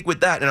huge mistake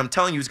with that, and I'm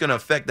telling you, it's going to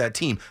affect that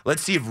team.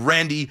 Let's see if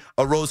Randy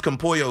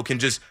Arroz-Campollo can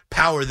just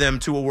power them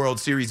to a World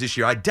Series this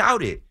year. I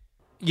doubt it.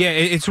 Yeah,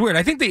 it's weird.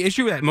 I think the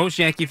issue that most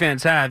Yankee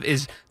fans have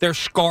is they're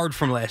scarred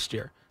from last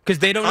year. Because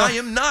they don't know. I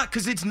am not,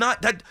 because it's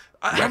not that.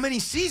 How many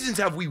seasons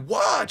have we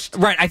watched?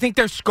 Right. I think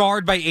they're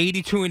scarred by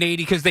 82 and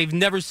 80 because they've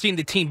never seen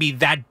the team be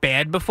that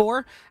bad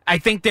before. I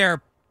think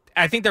they're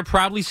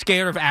probably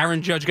scared of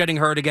Aaron Judge getting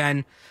hurt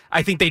again.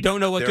 I think they don't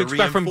know what to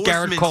expect from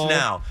Garrett Cole.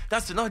 Now.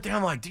 That's another thing.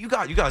 I'm like, you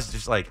guys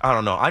just like, I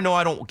don't know. I know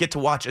I don't get to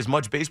watch as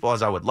much baseball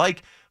as I would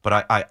like,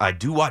 but I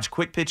do watch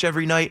Quick Pitch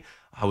every night.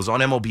 I was on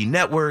MLB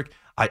Network.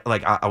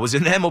 I was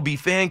in the MLB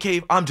fan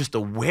cave. I'm just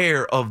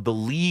aware of the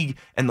league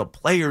and the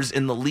players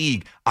in the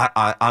league.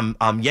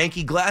 I'm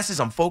Yankee glasses.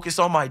 I'm focused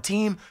on my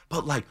team.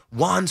 But like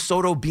Juan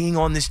Soto being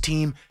on this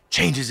team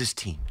changes his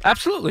team.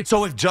 Absolutely.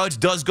 So if Judge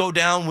does go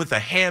down with a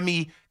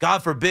hammy,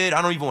 God forbid,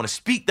 I don't even want to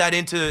speak that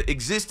into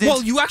existence.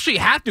 Well, you actually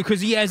have to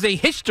because he has a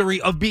history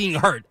of being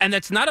hurt, and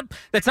that's not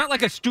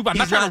like a stupid.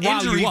 He's not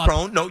injury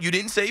prone. No, you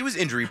didn't say he was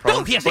injury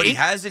prone. No, but he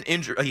has an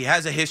injury. He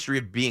has a history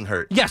of being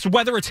hurt. Yes,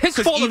 whether it's his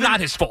fault or not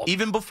his fault.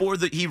 Even before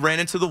he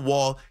ran into the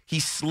wall, he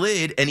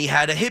slid and he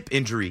had a hip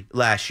injury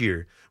last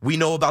year. We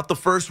know about the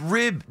first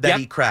rib that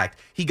he cracked.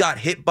 He got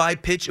hit by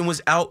pitch and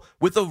was out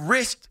with a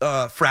wrist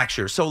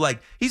fracture. So,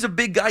 like, he's a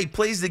big guy. He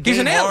plays the game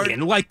hard. He's an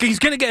alien. Like, he's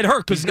going to get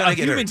hurt because a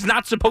human's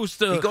not supposed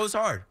to. He goes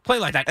hard. Play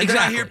like that. And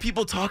exactly. then I hear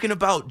people talking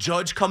about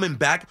Judge coming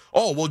back.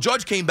 Oh, well,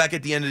 Judge came back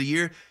at the end of the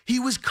year. He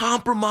was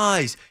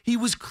compromised. He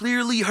was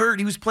clearly hurt.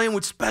 He was playing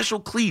with special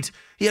cleats.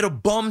 He had a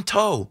bum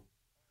toe.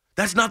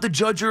 That's not the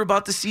Judge you're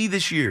about to see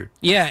this year.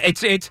 Yeah,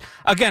 it's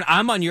again,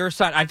 I'm on your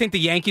side. I think the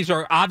Yankees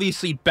are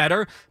obviously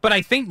better, but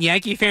I think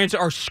Yankee fans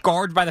are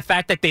scarred by the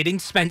fact that they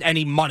didn't spend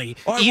any money.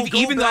 All right,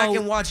 go back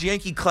and watch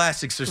Yankee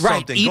Classics or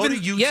something. Go to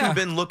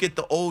YouTube and look at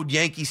the old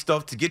Yankee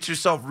stuff to get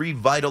yourself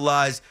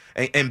revitalized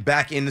and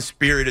back in the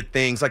spirit of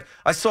things. Like,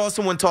 I saw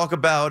someone talk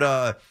about,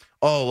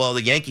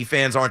 the Yankee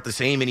fans aren't the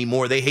same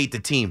anymore. They hate the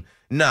team.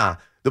 Nah.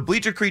 The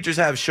Bleacher Creatures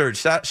have shirts.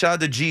 Shout out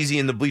to Jeezy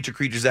and the Bleacher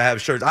Creatures that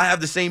have shirts. I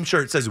have the same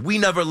shirt. It says, "We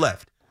never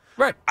left."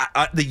 Right.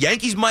 The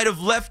Yankees might have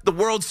left the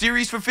World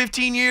Series for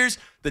 15 years.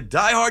 The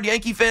diehard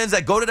Yankee fans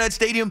that go to that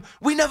stadium,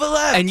 we never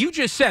left. And you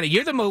just said it.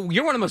 You're one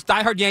of the most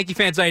diehard Yankee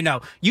fans I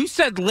know. You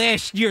said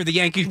last year the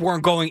Yankees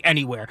weren't going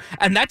anywhere,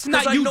 and that's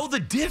not you. I know the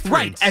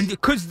difference,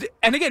 right?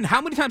 And again,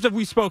 how many times have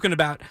we spoken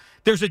about?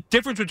 There's a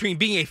difference between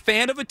being a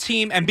fan of a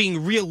team and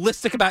being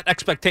realistic about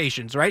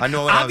expectations, right? I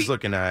know what I was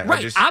looking at.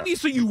 Right.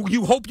 Obviously,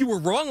 you hope you were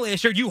wrong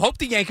last year. You hope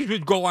the Yankees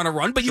would go on a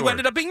run, but you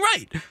ended up being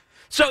right.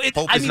 So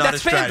hope is not a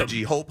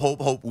strategy.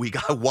 Fandom. Hope. We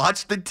got to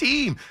watch the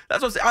team.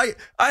 That's what I'm saying.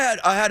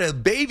 I had a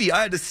baby.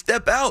 I had to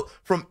step out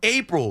from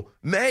April,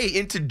 May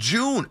into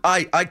June.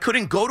 I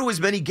couldn't go to as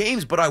many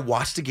games, but I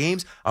watched the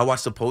games. I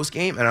watched the post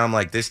game, and I'm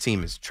like, this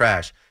team is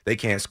trash. They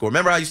can't score.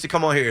 Remember, I used to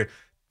come on here.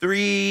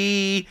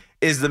 3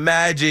 is the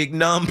magic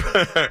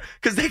number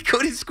because they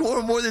couldn't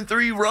score more than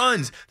 3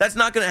 runs. That's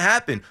not going to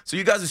happen. So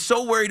you guys are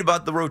so worried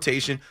about the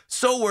rotation,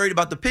 so worried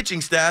about the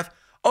pitching staff.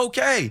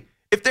 Okay.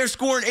 If they're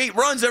scoring 8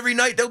 runs every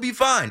night, they'll be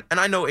fine. And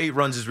I know 8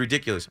 runs is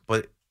ridiculous,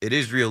 but it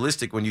is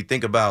realistic when you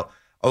think about,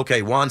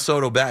 okay, Juan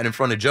Soto batting in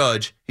front of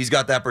Judge. He's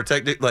got that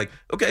protected. Like,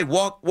 okay,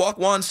 walk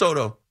Juan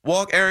Soto.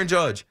 Walk Aaron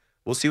Judge.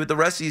 We'll see what the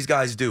rest of these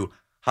guys do.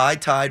 High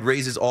tide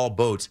raises all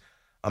boats.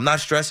 I'm not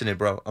stressing it,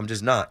 bro. I'm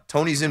just not.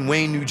 Tony's in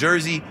Wayne, New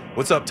Jersey.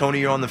 What's up,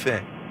 Tony? You're on the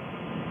fan.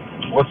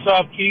 What's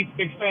up, Keith?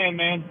 Big fan,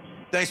 man.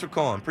 Thanks for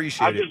calling.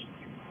 Appreciate it.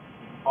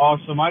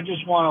 Awesome. I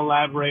just want to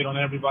elaborate on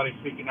everybody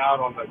freaking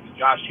out on the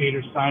Josh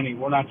Hader signing.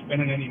 We're not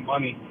spending any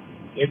money.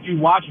 If you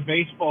watch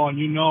baseball and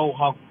you know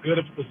how good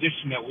of a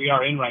position that we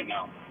are in right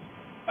now,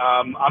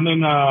 I'm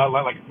in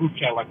like a group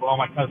chat, like with all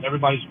my cousins.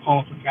 Everybody's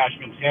calling for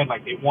Cashman's head.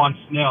 Like they want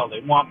Snell, they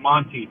want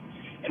Monty.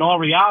 And all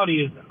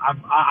reality is,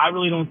 I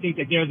really don't think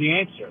that they're the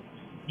answer.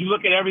 You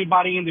look at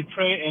everybody in the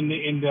trade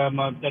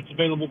that's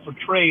available for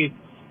trade.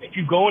 If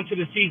you go into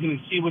the season and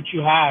see what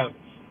you have,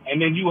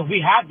 and then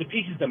we have the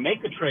pieces to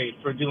make a trade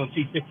for Dylan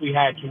Cease if we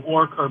had to,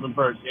 or Corbin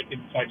Burns if they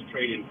decide to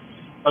trade him.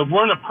 But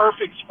we're in a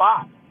perfect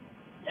spot.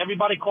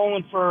 Everybody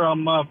calling for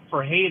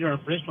Hader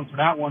and for this one, for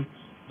that one.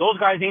 Those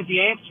guys ain't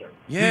the answer.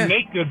 Yeah. We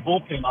make good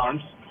bullpen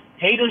arms.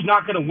 Hader's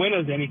not going to win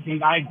us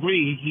anything. I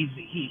agree.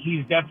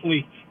 He's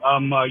definitely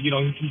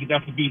he could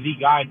definitely be the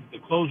guy, the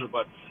closer.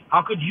 But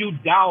how could you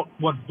doubt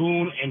what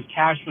Boone and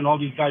Cashman, all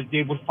these guys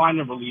did with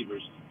finding relievers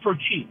for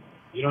cheap?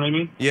 You know what I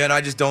mean? Yeah, and I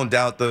just don't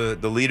doubt the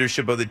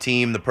leadership of the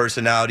team, the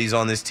personalities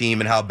on this team,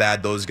 and how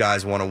bad those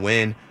guys want to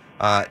win.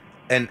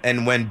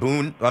 And when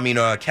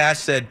Cash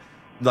said,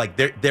 like,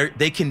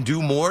 they can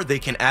do more, they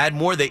can add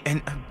more.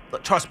 And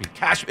trust me,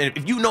 Cashman.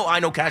 If you know, I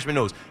know Cashman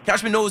knows.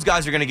 Cashman knows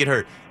guys are going to get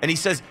hurt, and he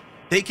says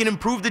they can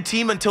improve the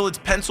team until it's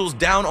pencils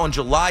down on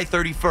July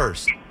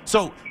 31st.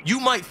 So you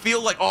might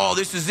feel like, oh,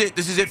 this is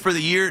it for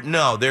the year.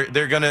 No,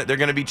 they're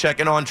gonna be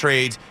checking on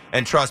trades,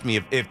 and trust me,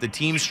 if the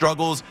team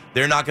struggles,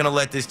 they're not gonna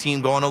let this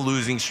team go on a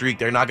losing streak.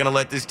 They're not gonna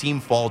let this team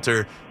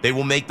falter. They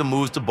will make the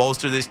moves to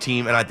bolster this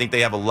team, and I think they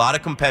have a lot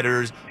of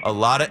competitors, a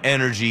lot of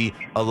energy,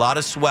 a lot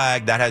of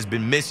swag that has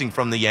been missing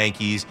from the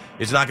Yankees.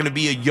 It's not gonna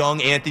be a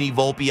young Anthony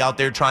Volpe out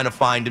there trying to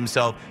find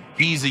himself.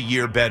 He's a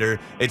year better.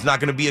 It's not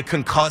going to be a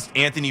concussed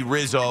Anthony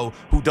Rizzo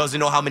who doesn't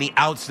know how many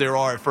outs there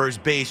are at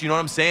first base. You know what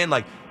I'm saying?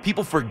 Like,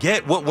 people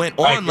forget what went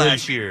on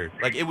last year.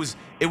 Like, it was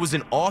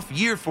an off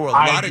year for a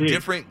lot of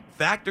different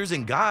factors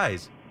and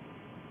guys.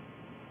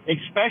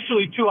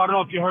 Especially, too, I don't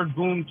know if you heard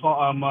Boone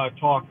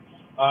talk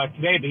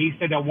today, but he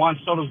said that Juan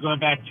Soto's going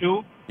to bat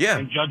 2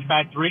 and Judge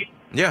bat 3.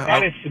 Yeah.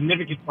 That is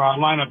significant for our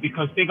lineup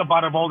because think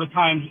about it all the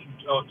times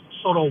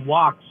Soto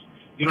walks.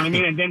 You know what I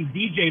mean? And then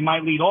DJ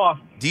might lead off.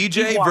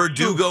 DJ,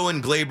 Verdugo,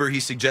 and Glaber, he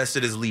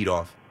suggested as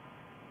leadoff.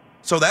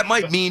 So that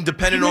might mean,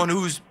 depending on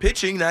who's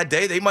pitching that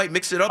day, they might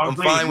mix it up. I'm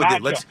fine with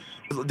it.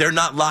 They're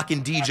not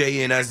locking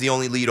DJ in as the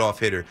only leadoff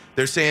hitter.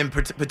 They're saying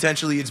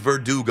potentially it's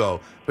Verdugo,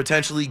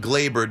 potentially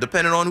Glaber,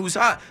 depending on who's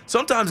hot.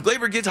 Sometimes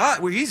Glaber gets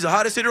hot where he's the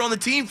hottest hitter on the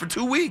team for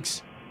 2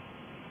 weeks.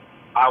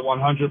 I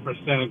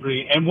 100%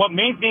 agree. And what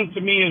main thing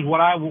to me is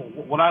what I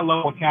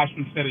love what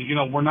Cashman said is,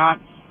 we're not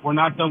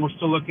done. We're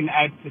still looking to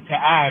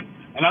add.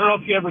 And I don't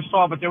know if you ever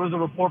saw, but there was a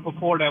report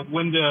before that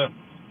when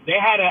they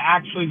had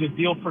the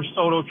deal for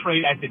Soto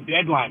trade at the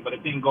deadline, but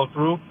it didn't go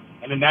through.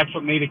 And then that's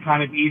what made it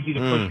kind of easy to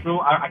push through.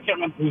 I can't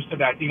remember who said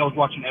that. I think I was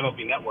watching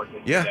MLB Network.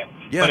 Yeah.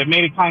 But it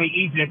made it kind of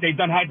easy that they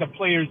had the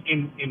players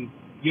in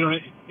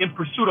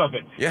pursuit of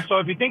it. Yeah. So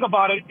if you think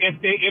about it,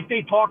 if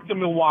they talk to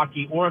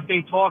Milwaukee or if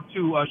they talk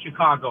to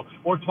Chicago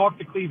or talk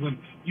to Cleveland,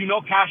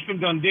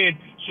 Cashman done did.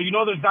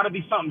 So there's got to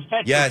be something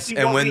set. Yes,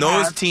 and when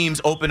those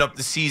teams open up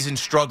the season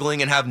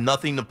struggling and have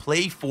nothing to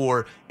play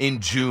for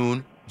in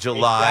June,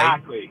 July.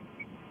 Exactly.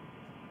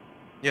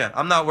 Yeah,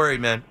 I'm not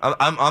worried, man.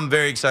 I'm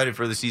very excited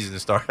for the season to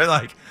start.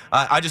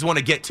 I just want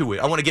to get to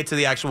it. I want to get to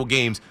the actual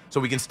games so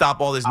we can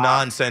stop all this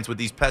nonsense with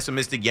these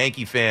pessimistic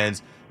Yankee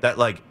fans that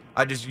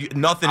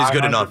nothing is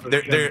good enough.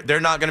 They're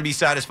not going to be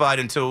satisfied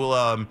until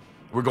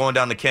we're going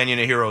down the Canyon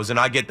of Heroes, and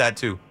I get that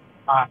too.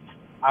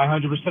 I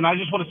 100%. I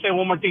just want to say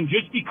one more thing.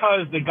 Just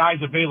because the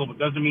guy's available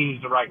doesn't mean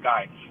he's the right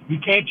guy. You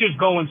can't just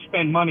go and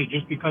spend money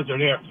just because they're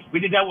there. We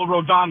did that with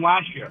Rodon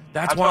last year.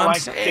 That's why I'm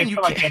saying you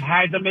can't. They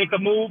had to make a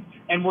move,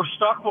 and we're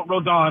stuck with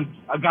Rodon,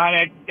 a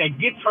guy that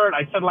gets hurt.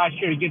 I said last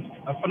year he gets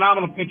a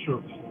phenomenal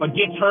pitcher, but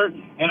gets hurt.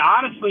 And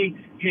honestly,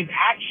 his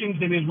actions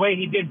and his way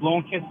he did,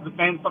 blowing kisses to the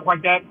fans, stuff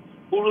like that,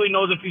 who really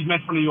knows if he's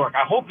meant for New York?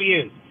 I hope he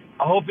is.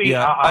 I hope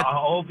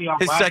he.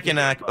 His second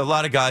act. A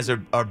lot of guys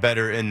are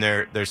better in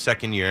their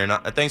second year. And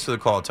thanks for the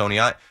call, Tony.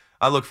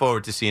 I look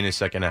forward to seeing his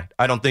second act.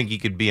 I don't think he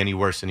could be any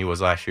worse than he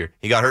was last year.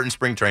 He got hurt in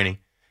spring training.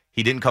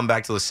 He didn't come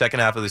back till the second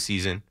half of the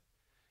season.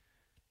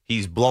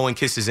 He's blowing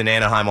kisses in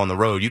Anaheim on the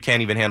road. You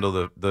can't even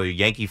handle the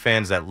Yankee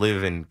fans that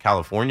live in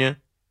California.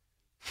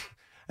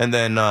 And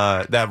then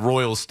that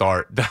Royals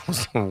start, that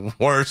was the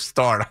worst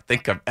start I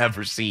think I've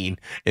ever seen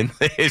in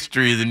the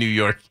history of the New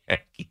York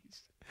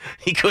Yankees.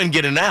 He couldn't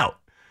get an out.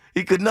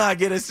 He could not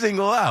get a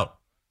single out.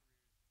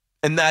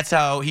 And that's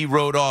how he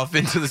rode off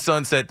into the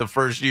sunset the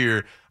first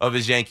year of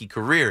his Yankee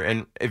career.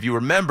 And if you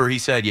remember, he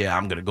said, yeah,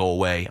 I'm going to go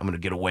away. I'm going to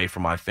get away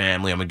from my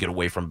family. I'm going to get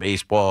away from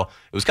baseball.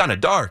 It was kind of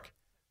dark.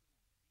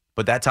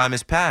 But that time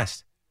has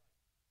passed.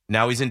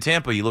 Now he's in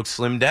Tampa. He looks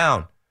slimmed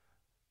down.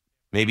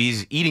 Maybe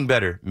he's eating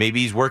better.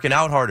 Maybe he's working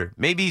out harder.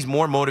 Maybe he's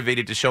more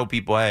motivated to show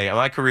people, hey,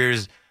 my career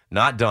is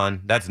not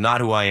done. That's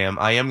not who I am.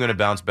 I am going to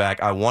bounce back.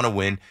 I want to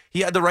win. He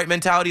had the right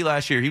mentality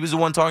last year. He was the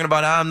one talking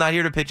about, I'm not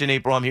here to pitch in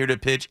April. I'm here to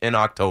pitch in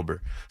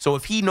October. So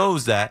if he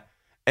knows that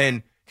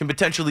and can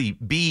potentially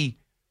be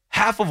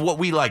half of what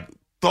we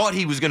thought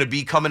he was going to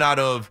be coming out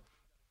of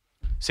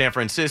San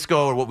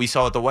Francisco or what we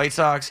saw at the White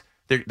Sox,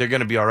 they're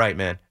going to be all right,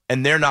 man.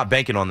 And they're not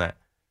banking on that.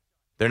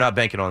 They're not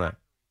banking on that.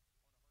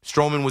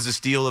 Stroman was a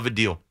steal of a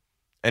deal.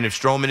 And if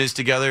Stroman is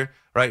together,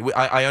 right,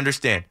 I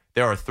understand.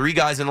 There are 3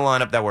 guys in the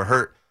lineup that were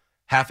hurt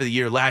half of the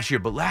year last year,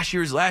 but last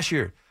year is last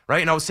year,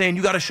 right? And I was saying,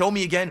 you got to show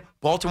me again.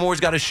 Baltimore's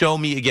got to show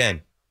me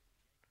again.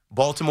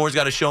 Baltimore's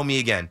got to show me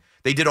again.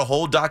 They did a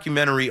whole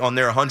documentary on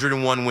their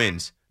 101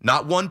 wins.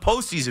 Not one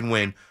postseason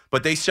win,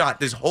 but they shot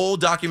this whole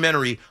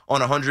documentary on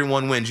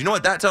 101 wins. You know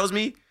what that tells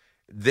me?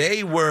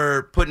 They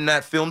were putting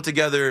that film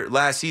together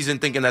last season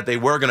thinking that they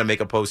were going to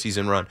make a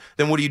postseason run.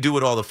 Then what do you do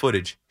with all the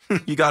footage?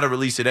 You got to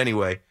release it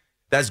anyway.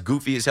 That's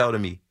goofy as hell to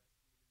me.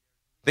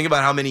 Think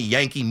about how many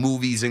Yankee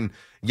movies and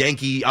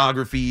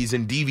Yankeeographies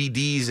and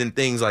DVDs and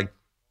things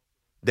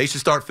they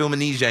should start filming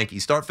these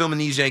Yankees. Start filming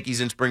these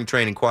Yankees in spring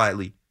training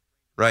quietly,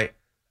 right?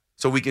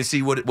 So we can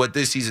see what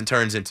this season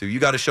turns into. You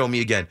got to show me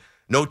again.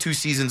 No 2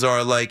 seasons are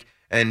alike,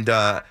 and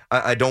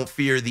I don't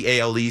fear the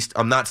AL East.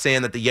 I'm not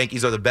saying that the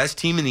Yankees are the best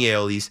team in the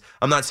AL East.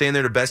 I'm not saying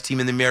they're the best team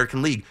in the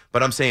American League,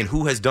 but I'm saying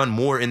who has done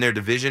more in their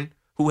division,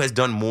 who has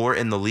done more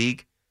in the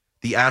league.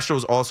 The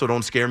Astros also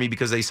don't scare me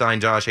because they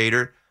signed Josh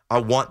Hader. I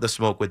want the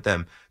smoke with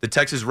them. The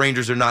Texas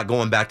Rangers are not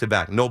going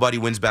back-to-back. Nobody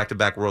wins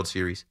back-to-back World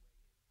Series.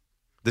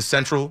 The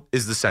Central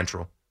is the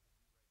Central.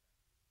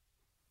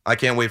 I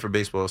can't wait for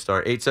baseball to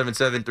start.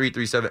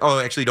 877-337. Oh,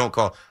 actually, don't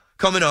call.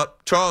 Coming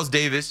up, Charles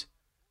Davis,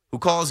 who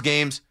calls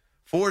games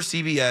for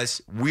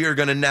CBS. We are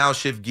going to now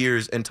shift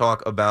gears and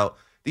talk about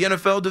the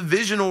NFL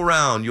Divisional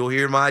round. You'll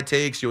hear my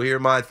takes. You'll hear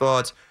my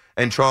thoughts.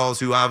 And Charles,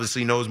 who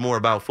obviously knows more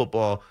about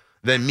football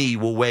than me,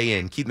 will weigh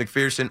in. Keith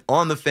McPherson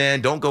on The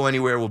Fan. Don't go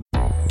anywhere.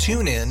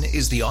 TuneIn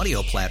is the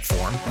audio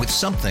platform with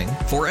something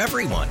for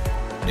everyone.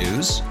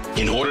 News.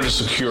 In order to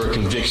secure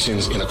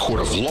convictions in a court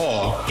of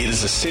law, it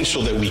is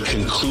essential that we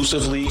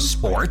conclusively.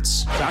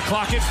 Sports. Shot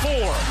clock at 4.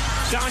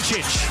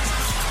 Doncic.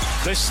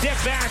 The step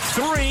back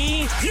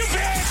 3. You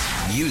bet.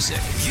 Music.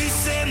 You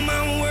set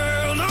my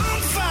world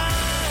on fire.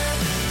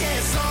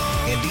 Yes,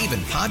 and even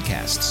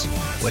podcasts.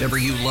 Whatever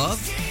you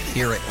love,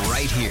 hear it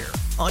right here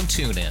on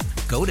TuneIn.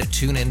 Go to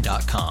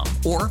TuneIn.com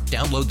or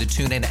download the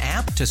TuneIn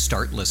app to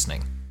start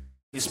listening.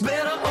 It's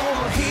better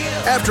over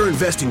here. After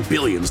investing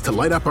billions to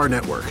light up our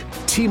network,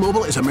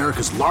 T-Mobile is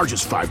America's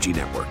largest 5G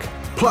network.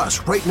 Plus,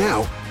 right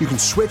now, you can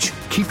switch,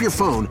 keep your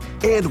phone,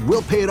 and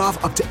we'll pay it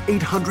off up to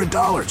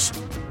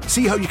 $800.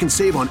 See how you can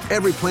save on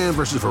every plan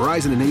versus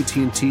Verizon and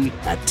AT&T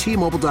at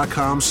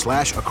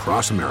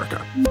T-Mobile.com/across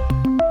America.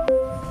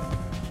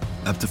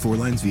 Up to 4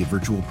 lines via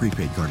virtual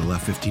prepaid card. Allow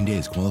 15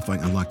 days.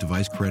 Qualifying unlocked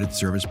device credit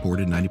service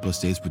ported 90+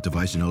 states with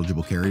device and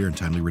eligible carrier and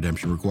timely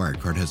redemption required.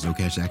 Card has no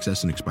cash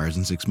access and expires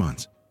in 6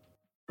 months.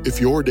 If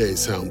your day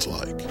sounds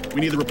like, we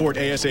need the report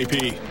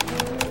ASAP,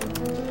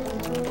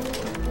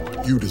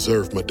 you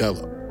deserve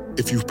Modelo.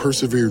 If you've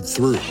persevered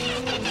through,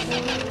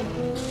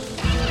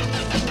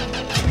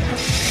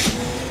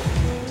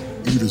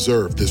 you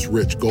deserve this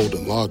rich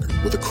golden lager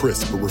with a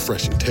crisp but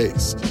refreshing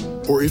taste.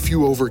 Or if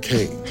you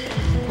overcame, 2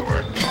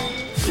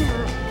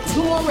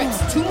 more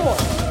reps, 2 more.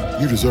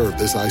 You deserve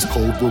this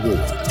ice-cold reward.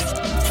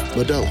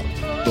 Modelo,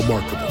 the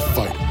Markable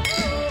Fighter.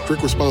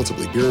 Drink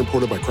responsibly. Beer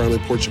imported by Crown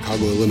Imports,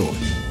 Chicago, Illinois.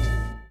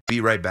 Be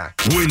right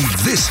back. When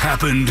this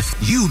happened,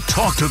 you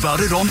talked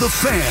about it on The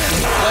Fan.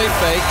 Play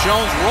fake.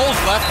 Jones rolls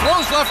left,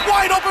 throws left,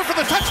 wide open for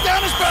the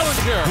touchdown is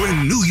Bellinger.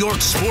 When New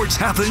York sports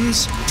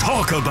happens,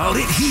 talk about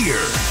it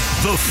here.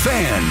 The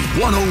Fan,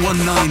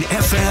 101.9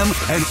 FM,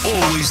 and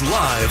always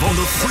live on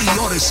the free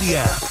Odyssey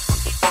app.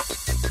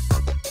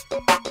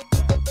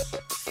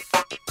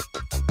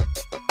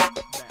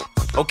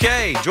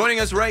 Okay, joining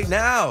us right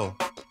now,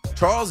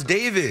 Charles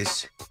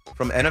Davis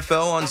from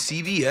NFL on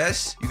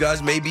CBS. You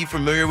guys may be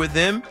familiar with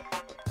him.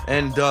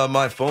 And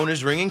my phone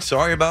is ringing.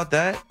 Sorry about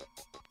that.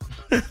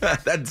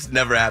 That's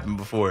never happened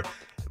before.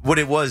 What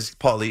it was,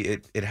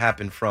 Paulie, it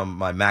happened from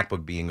my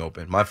MacBook being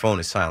open. My phone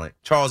is silent.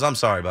 Charles, I'm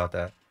sorry about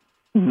that.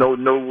 No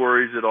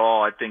worries at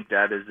all. I think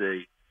that is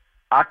a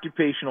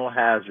occupational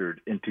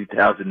hazard in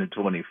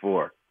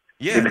 2024.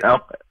 Yeah. You know?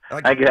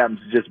 I think it happens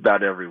to just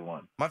about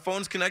everyone. My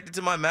phone's connected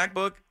to my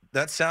MacBook.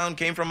 That sound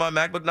came from my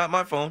MacBook, not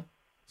my phone.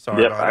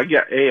 Sorry Yep, about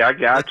it. I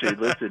got you.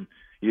 Listen,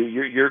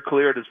 you're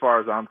cleared as far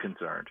as I'm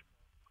concerned.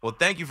 Well,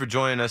 thank you for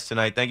joining us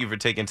tonight. Thank you for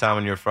taking time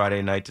on your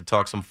Friday night to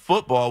talk some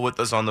football with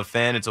us on The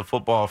Fan. It's a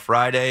football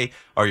Friday.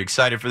 Are you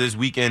excited for this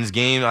weekend's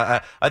game?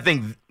 I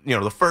think,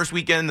 the first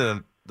weekend,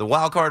 the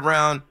wild card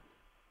round,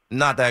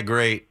 not that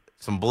great.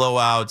 Some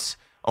blowouts,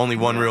 only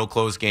one real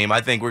close game.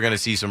 I think we're going to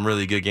see some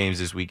really good games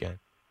this weekend.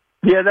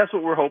 Yeah, that's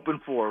what we're hoping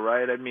for,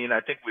 right? I mean, I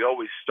think we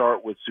always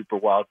start with Super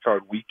Wild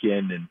Card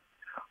Weekend and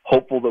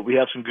hopeful that we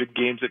have some good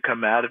games that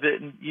come out of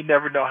it, and you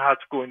never know how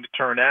it's going to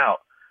turn out.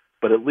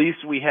 But at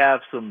least we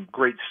have some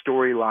great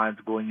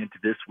storylines going into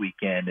this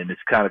weekend, and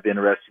it's kind of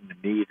interesting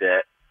to me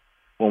that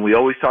when we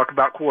always talk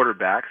about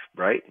quarterbacks,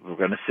 right, we're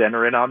going to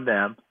center in on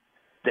them.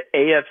 The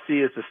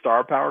AFC is the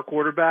star power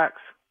quarterbacks.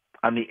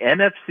 On the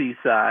NFC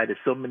side is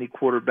so many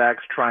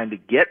quarterbacks trying to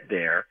get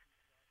there,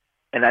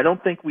 and I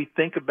don't think we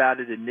think about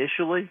it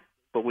initially,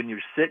 but when you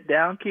sit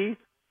down, Keith,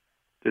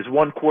 there's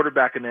one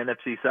quarterback on the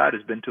NFC side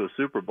who's been to a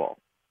Super Bowl,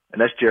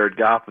 and that's Jared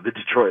Goff with the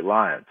Detroit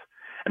Lions.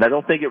 And I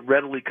don't think it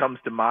readily comes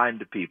to mind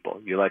to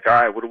people. You're like, all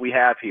right, what do we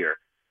have here?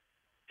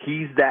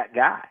 He's that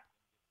guy.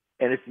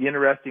 And it's the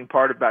interesting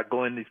part about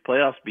going to these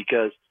playoffs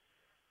because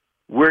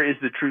where is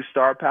the true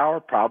star power?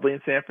 Probably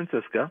in San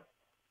Francisco.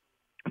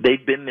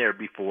 They've been there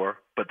before,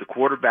 but the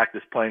quarterback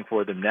that's playing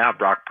for them now,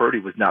 Brock Purdy,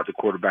 was not the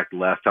quarterback the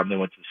last time they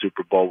went to the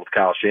Super Bowl with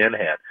Kyle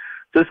Shanahan.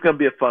 So it's going to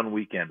be a fun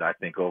weekend, I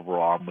think,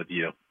 overall. I'm with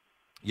you.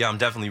 Yeah, I'm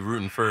definitely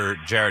rooting for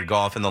Jared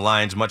Goff and the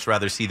Lions. Much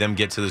rather see them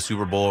get to the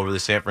Super Bowl over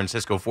the San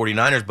Francisco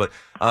 49ers. But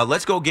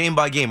let's go game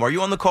by game. Are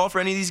you on the call for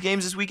any of these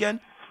games this weekend?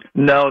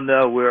 No.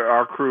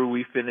 Our crew,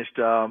 we finished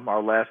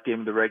our last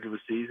game of the regular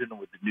season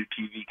with the new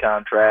TV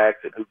contracts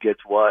and who gets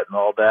what and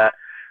all that.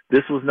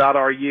 This was not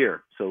our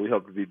year, so we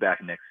hope to be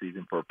back next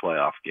season for a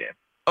playoff game.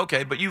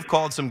 Okay, but you've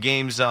called some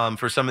games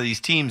for some of these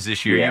teams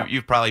this year. Yeah.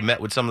 You've probably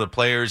met with some of the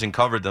players and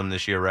covered them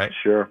this year, right?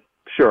 Sure,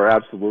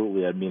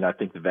 absolutely. I mean, I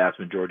think the vast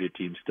majority of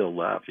teams still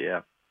left,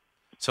 yeah.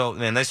 So,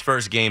 man, this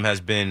first game has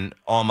been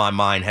on my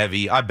mind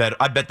heavy. I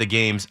bet the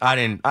games. I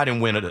didn't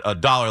win a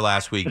dollar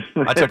last week.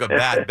 I took a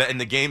bad bet in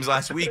the games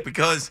last week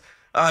because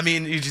I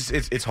mean,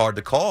 it's hard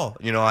to call.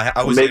 You know,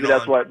 I was maybe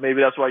that's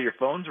why your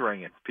phone's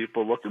ringing.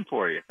 People looking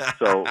for you.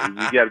 So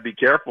you got to be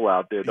careful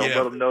out there. Don't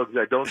let them know.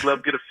 Don't let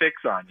them get a fix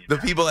on you.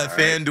 The people at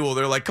FanDuel,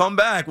 they're like, "Come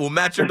back. We'll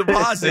match your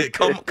deposit.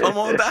 Come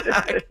on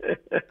back."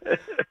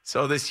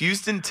 So this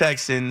Houston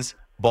Texans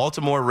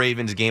Baltimore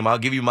Ravens game, I'll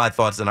give you my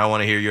thoughts, and I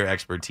want to hear your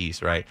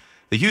expertise. Right,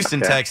 the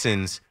Houston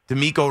Texans,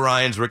 DeMeco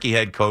Ryans, rookie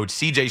head coach,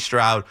 C.J.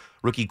 Stroud,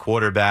 rookie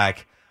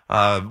quarterback.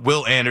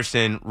 Will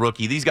Anderson,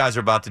 rookie. These guys are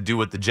about to do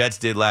what the Jets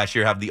did last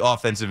year, have the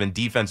offensive and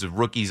defensive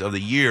rookies of the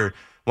year.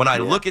 When I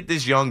look at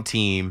this young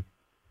team,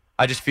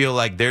 I just feel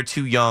like they're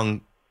too young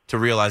to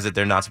realize that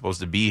they're not supposed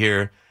to be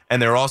here, and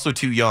they're also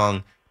too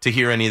young to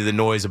hear any of the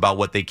noise about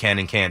what they can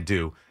and can't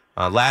do.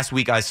 Last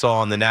week I saw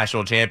on the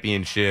national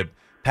championship,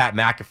 Pat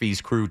McAfee's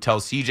crew tell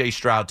C.J.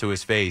 Stroud to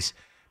his face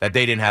that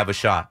they didn't have a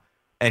shot,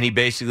 and he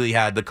basically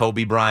had the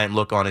Kobe Bryant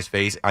look on his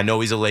face. I know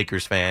he's a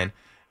Lakers fan.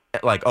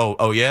 Like,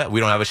 oh yeah,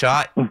 we don't have a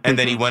shot. And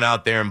then he went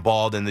out there and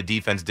balled, and the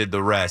defense did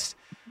the rest.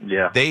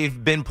 Yeah.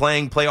 They've been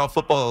playing playoff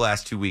football the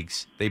last 2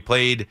 weeks. They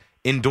played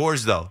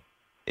indoors, though,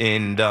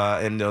 in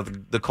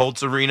the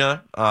Colts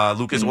Arena,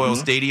 Lucas Oil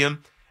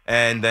Stadium,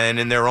 and then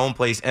in their own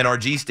place,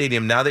 NRG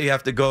Stadium. Now they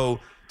have to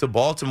go to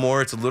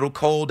Baltimore. It's a little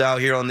cold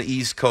out here on the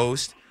East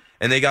Coast,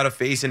 and they got to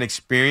face an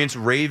experienced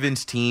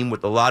Ravens team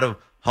with a lot of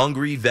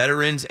hungry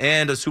veterans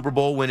and a Super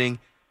Bowl winning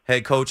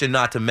head coach, and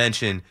not to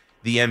mention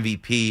the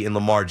MVP in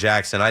Lamar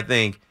Jackson. I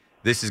think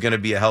this is going to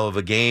be a hell of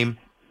a game.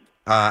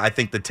 I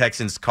think the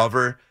Texans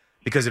cover,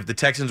 because if the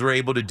Texans were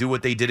able to do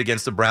what they did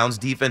against the Browns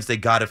defense, they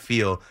got to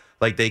feel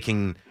like they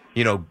can,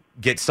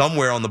 get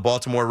somewhere on the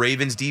Baltimore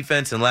Ravens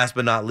defense. And last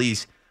but not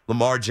least,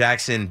 Lamar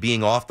Jackson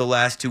being off the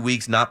last 2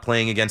 weeks, not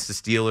playing against the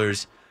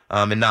Steelers,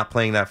 and not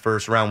playing that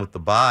first round with the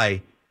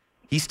bye.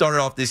 He started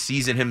off this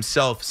season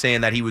himself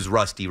saying that he was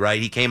rusty,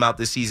 right? He came out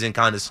this season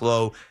kind of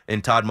slow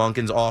in Todd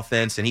Monken's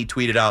offense, and he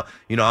tweeted out,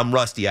 I'm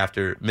rusty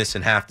after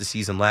missing half the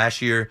season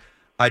last year.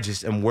 I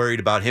just am worried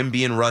about him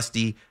being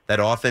rusty, that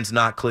offense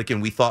not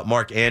clicking. We thought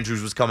Mark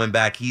Andrews was coming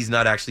back. He's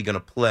not actually going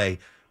to play.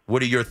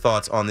 What are your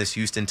thoughts on this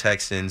Houston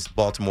Texans,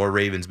 Baltimore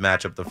Ravens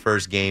matchup, the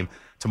first game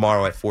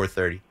tomorrow at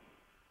 4:30?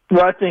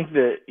 Well, I think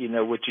that,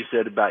 what you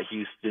said about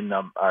Houston,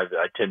 I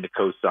tend to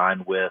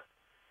co-sign with.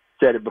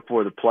 Said it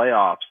before the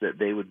playoffs that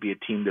they would be a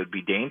team that would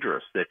be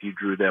dangerous if you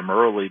drew them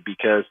early,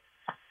 because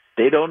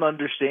they don't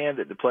understand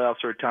that the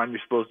playoffs are a time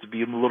you're supposed to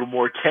be a little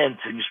more tense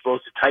and you're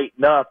supposed to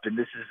tighten up, and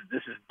this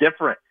is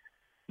different.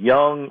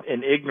 Young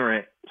and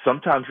ignorant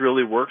sometimes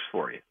really works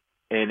for you,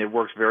 and it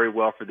works very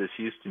well for this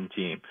Houston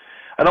team.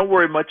 I don't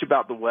worry much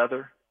about the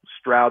weather.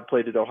 Stroud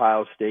played at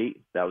Ohio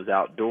State. That was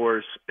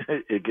outdoors.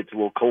 It gets a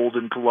little cold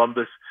in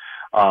Columbus,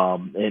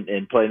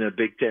 and playing in a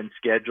Big Ten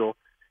schedule.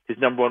 His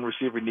number one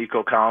receiver,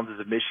 Nico Collins, is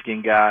a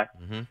Michigan guy.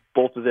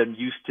 Both of them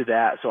used to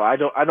that. So I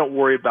don't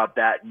worry about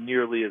that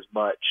nearly as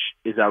much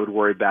as I would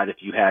worry about if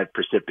you had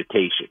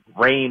precipitation.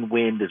 Rain,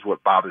 wind is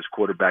what bothers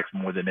quarterbacks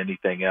more than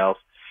anything else.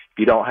 If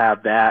you don't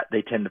have that,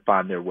 they tend to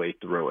find their way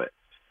through it.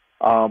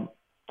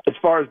 As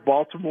far as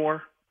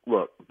Baltimore,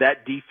 look,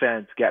 that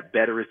defense got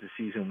better as the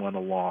season went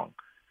along.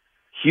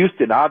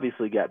 Houston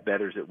obviously got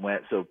better as it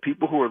went. So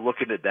people who are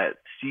looking at that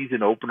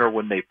season opener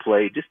when they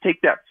played, just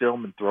take that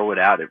film and throw it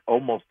out. It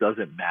almost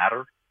doesn't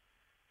matter.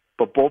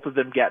 But both of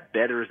them got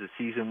better as the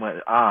season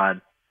went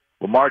on.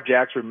 Lamar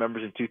Jackson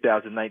remembers in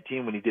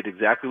 2019 when he did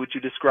exactly what you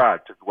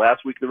described. Took the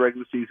last week of the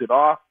regular season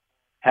off,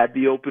 had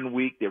the open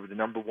week. They were the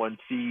number one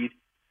seed,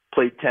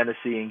 played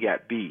Tennessee and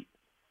got beat.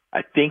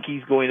 I think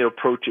he's going to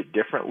approach it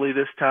differently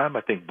this time.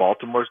 I think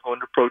Baltimore's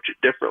going to approach it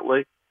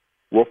differently.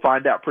 We'll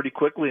find out pretty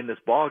quickly in this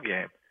ball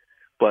game.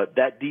 But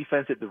that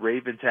defense that the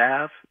Ravens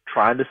have,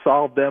 trying to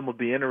solve them will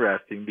be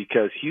interesting,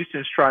 because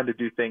Houston's trying to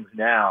do things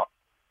now,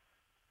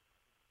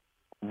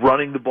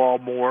 running the ball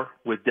more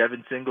with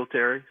Devin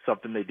Singletary,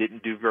 something they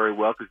didn't do very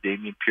well because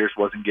Dameon Pierce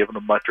wasn't giving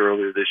them much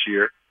earlier this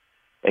year.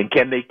 And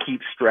can they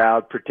keep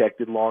Stroud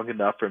protected long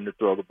enough for him to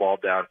throw the ball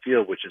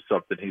downfield, which is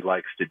something he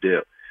likes to do.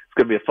 It's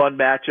going to be a fun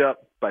matchup.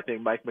 But I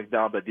think Mike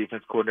McDonald, the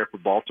defense coordinator for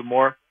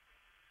Baltimore,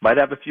 might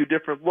have a few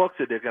different looks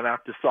that they're going to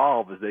have to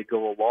solve as they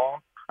go along.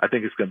 I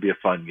think it's going to be a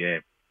fun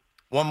game.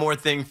 One more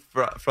thing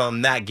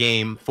from that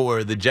game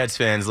for the Jets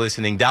fans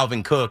listening.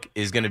 Dalvin Cook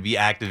is going to be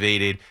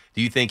activated.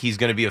 Do you think he's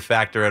going to be a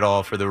factor at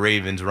all for the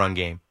Ravens' run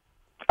game?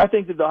 I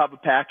think that they'll have a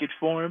package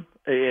for him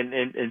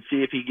and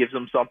see if he gives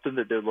them something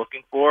that they're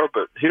looking for.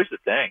 But here's the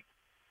thing.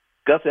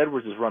 Gus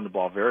Edwards has run the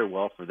ball very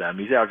well for them.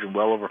 He's averaging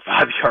well over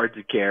 5 yards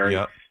a carry.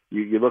 Yep.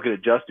 You're looking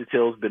at Justice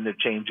Hill's been the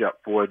change-up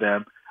for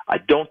them. I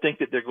don't think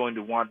that they're going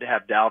to want to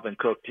have Dalvin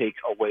Cook take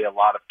away a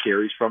lot of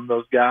carries from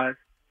those guys,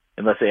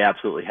 unless they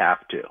absolutely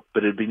have to.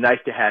 But it'd be nice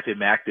to have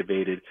him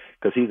activated,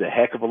 because he's a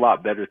heck of a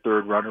lot better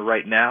third runner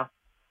right now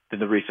than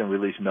the recent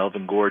release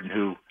Melvin Gordon,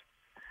 who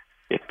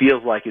it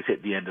feels like has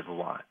hit the end of the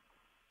line.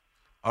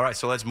 All right,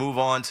 so let's move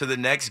on to the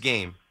next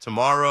game.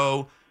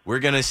 Tomorrow, we're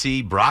going to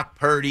see Brock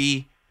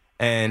Purdy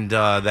and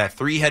that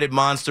three-headed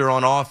monster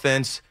on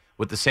offense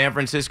with the San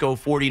Francisco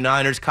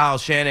 49ers, Kyle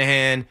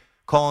Shanahan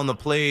calling the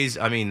plays.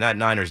 I mean, that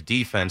Niners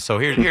defense. So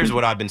here's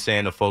what I've been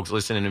saying to folks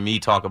listening to me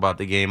talk about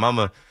the game. I'm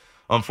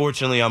a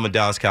unfortunately, I'm a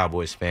Dallas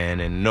Cowboys fan,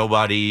 and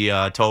nobody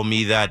told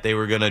me that they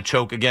were going to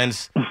choke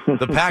against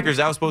the Packers.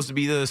 That was supposed to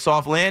be the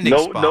soft landing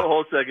spot. No,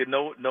 hold a second.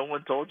 No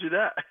one told you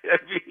that. I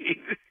mean,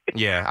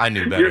 yeah, I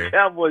knew better. Your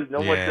Cowboys, no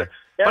one told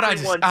but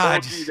everyone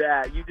told you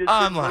that. You just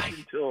didn't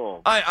listen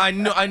to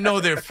them. I know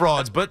they're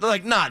frauds, but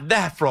like not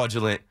that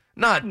fraudulent,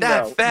 not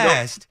that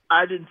fast. No,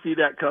 I didn't see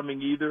that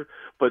coming either.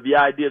 But the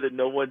idea that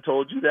no one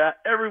told you that,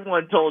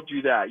 everyone told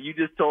you that. You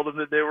just told them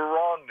that they were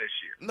wrong this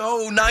year.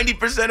 No,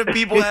 90% of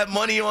people had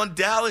money on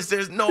Dallas.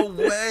 There's no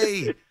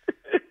way.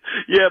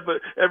 Yeah,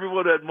 but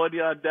everyone had money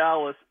on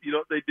Dallas. You know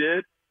what they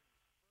did?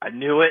 I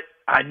knew it.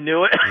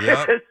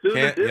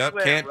 Yep.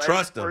 Can't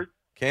trust them.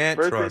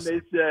 First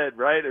thing they said,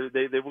 right?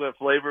 They went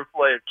Flavor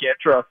Flav. Can't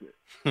trust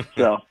it.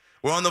 So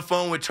we're on the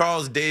phone with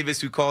Charles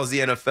Davis, who calls the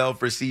NFL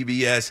for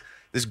CBS.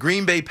 This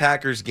Green Bay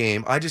Packers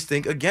game, I just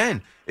think,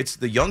 again, it's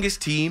the youngest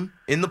team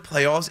in the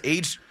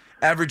playoffs,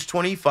 average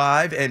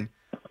 25, and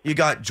you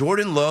got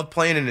Jordan Love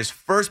playing in his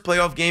first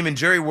playoff game in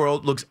Jerry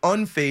World, looks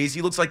unfazed.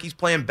 He looks like he's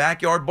playing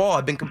backyard ball.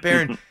 I've been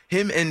comparing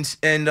him and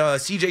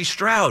C.J.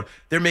 Stroud.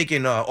 They're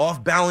making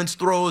off-balance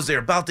throws. They're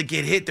about to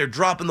get hit. They're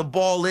dropping the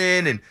ball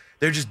in, and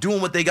they're just doing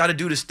what they got to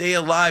do to stay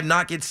alive,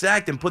 not get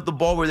sacked, and put the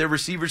ball where their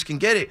receivers can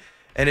get it.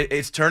 And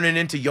it's turning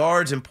into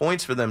yards and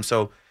points for them.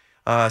 So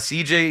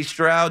C.J.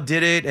 Stroud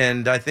did it,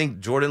 and I think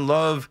Jordan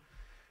Love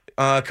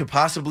could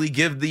possibly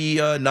give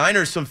the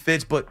Niners some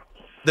fits, but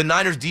the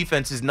Niners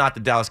defense is not the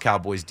Dallas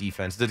Cowboys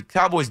defense. The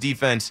Cowboys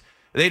defense,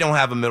 they don't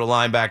have a middle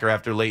linebacker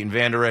after Leighton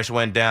Vander Esch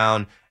went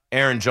down.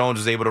 Aaron Jones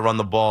was able to run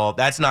the ball.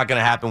 That's not going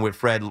to happen with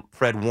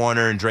Fred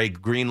Warner and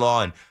Drake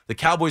Greenlaw, and the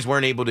Cowboys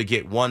weren't able to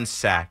get one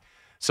sack.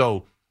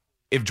 So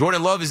if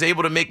Jordan Love is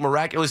able to make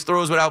miraculous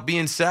throws without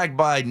being sacked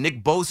by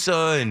Nick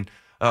Bosa and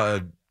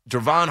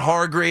Javon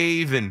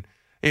Hargrave and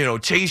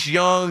Chase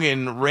Young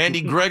and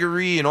Randy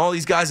Gregory and all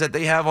these guys that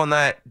they have on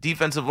that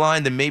defensive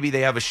line, then maybe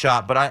they have a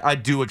shot. But I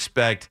do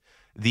expect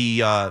the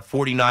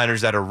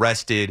 49ers that are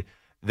rested,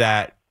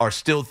 that are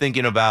still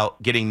thinking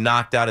about getting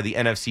knocked out of the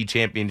NFC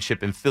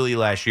Championship in Philly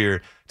last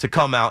year, to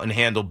come out and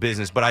handle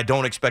business. But I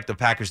don't expect the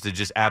Packers to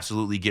just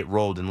absolutely get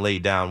rolled and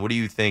laid down. What do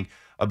you think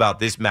about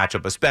this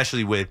matchup,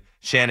 especially with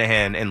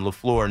Shanahan and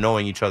LaFleur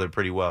knowing each other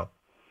pretty well?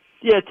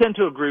 Yeah, I tend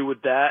to agree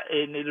with that,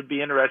 and it'll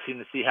be interesting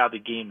to see how the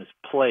game is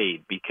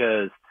played,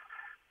 because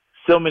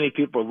so many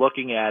people are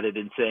looking at it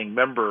and saying,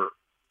 remember,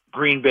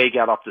 Green Bay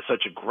got off to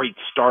such a great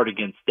start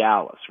against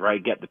Dallas,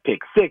 right? Got the pick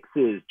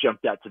sixes,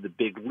 jumped out to the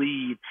big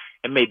lead,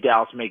 and made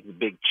Dallas make the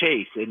big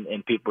chase.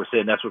 And people are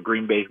saying that's what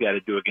Green Bay's got to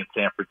do against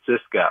San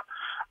Francisco.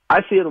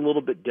 I see it a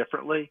little bit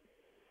differently.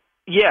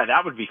 Yeah,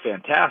 that would be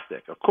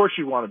fantastic. Of course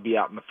you want to be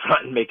out in the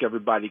front and make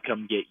everybody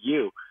come get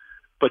you.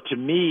 But to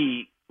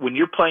me, when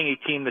you're playing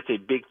a team that's a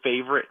big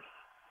favorite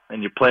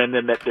and you're playing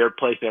them at their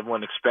place,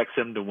 everyone expects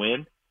them to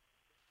win,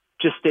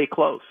 just stay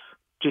close.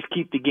 Just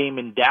keep the game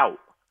in doubt.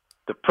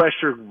 The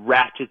pressure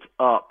ratchets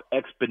up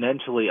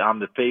exponentially on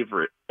the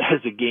favorite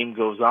as the game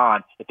goes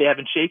on if they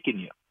haven't shaken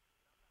you.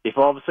 If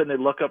all of a sudden they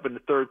look up in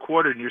the third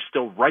quarter and you're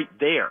still right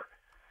there,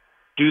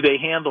 do they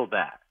handle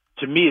that?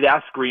 To me,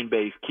 that's Green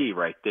Bay's key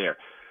right there.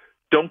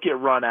 Don't get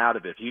run out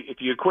of it. If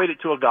you equate it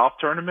to a golf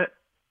tournament,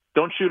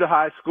 don't shoot a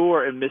high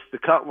score and miss the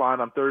cut line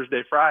on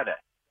Thursday, Friday.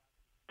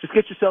 Just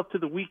get yourself to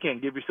the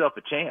weekend. Give yourself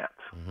a chance.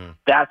 Mm-hmm.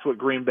 That's what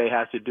Green Bay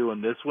has to do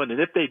in this one. And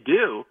if they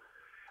do,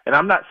 and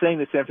I'm not saying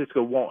that San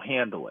Francisco won't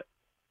handle it,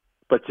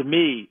 but to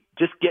me,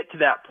 just get to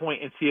that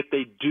point and see if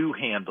they do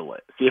handle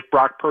it. See if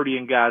Brock Purdy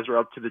and guys are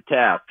up to the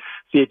task.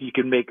 See if you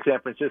can make San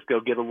Francisco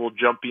get a little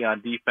jumpy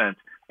on defense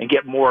and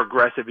get more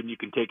aggressive, and you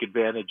can take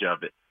advantage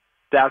of it.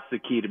 That's the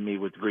key to me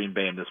with Green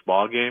Bay in this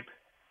ball game.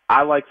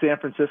 I like San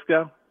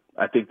Francisco.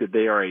 I think that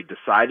they are a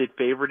decided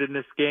favorite in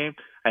this game,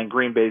 and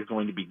Green Bay is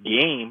going to be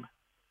game.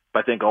 But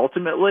I think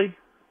ultimately,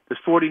 this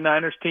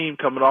 49ers team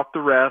coming off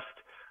the rest,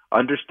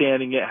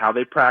 understanding it, how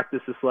they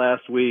practiced this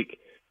last week,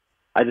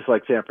 I just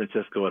like San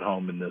Francisco at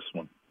home in this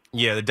one.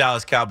 Yeah, the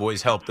Dallas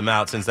Cowboys helped them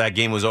out since that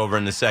game was over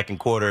in the second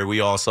quarter. We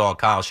all saw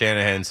Kyle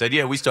Shanahan and said,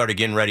 we started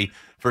getting ready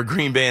for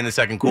Green Bay in the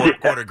second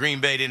quarter. Green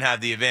Bay didn't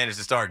have the advantage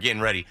to start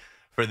getting ready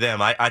for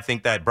them. I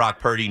think that Brock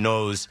Purdy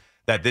knows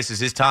that this is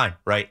his time,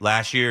 right?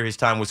 Last year, his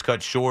time was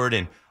cut short,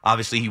 and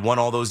obviously he won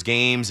all those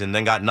games and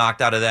then got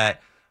knocked out of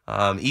that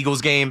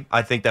Eagles game.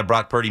 I think that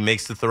Brock Purdy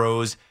makes the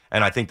throws,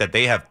 and I think that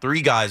they have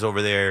three guys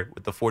over there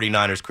with the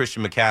 49ers,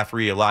 Christian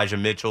McCaffrey, Elijah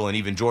Mitchell, and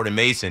even Jordan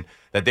Mason,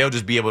 that they'll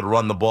just be able to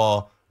run the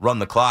ball, run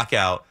the clock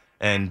out,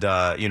 and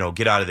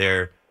get out of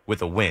there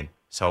with a win.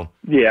 So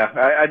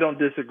yeah, I don't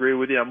disagree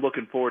with you. I'm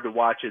looking forward to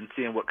watching,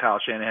 seeing what Kyle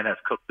Shanahan has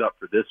cooked up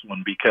for this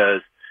one,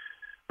 because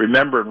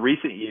remember in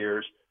recent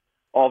years,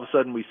 all of a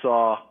sudden we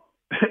saw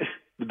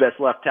the best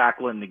left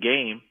tackle in the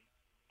game,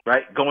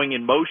 right, going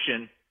in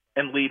motion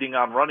and leading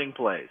on running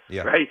plays,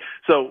 right?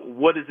 So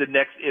what is the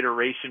next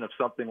iteration of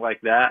something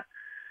like that?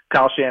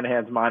 Kyle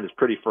Shanahan's mind is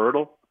pretty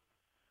fertile.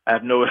 I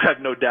have no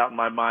doubt in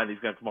my mind he's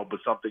going to come up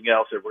with something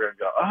else that we're going to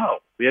go, oh,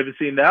 we haven't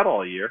seen that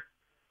all year.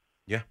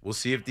 Yeah, we'll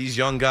see if these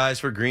young guys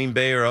for Green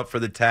Bay are up for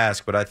the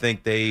task, but I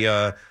think they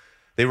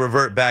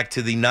revert back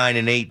to the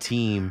 9-8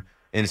 team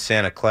in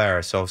Santa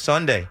Clara. So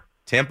Sunday,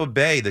 Tampa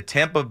Bay, the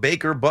Tampa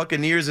Baker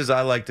Buccaneers, as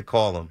I like to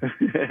call them.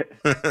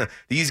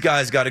 These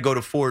guys got to go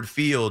to Ford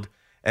Field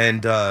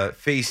and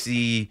face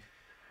the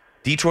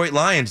Detroit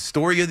Lions.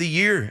 Story of the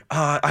year.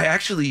 I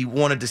actually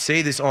wanted to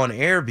say this on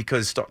air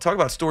because talk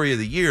about story of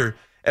the year.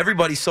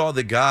 Everybody saw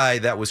the guy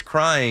that was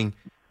crying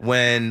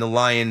when the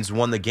Lions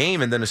won the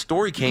game, and then a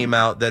story came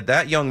out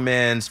that young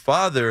man's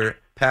father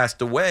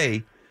passed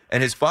away,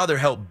 and his father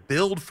helped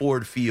build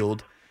Ford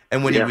Field.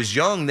 And when he was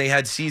young, they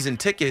had season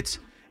tickets,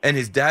 and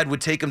his dad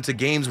would take him to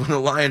games when the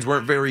Lions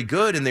weren't very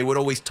good, and they would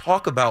always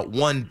talk about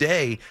one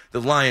day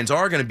the Lions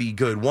are going to be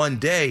good. One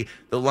day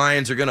the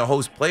Lions are going to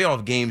host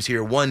playoff games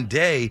here. One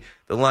day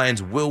the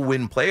Lions will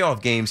win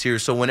playoff games here.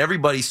 So when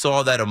everybody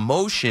saw that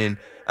emotion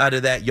out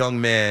of that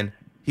young man,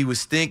 he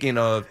was thinking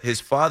of his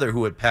father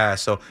who had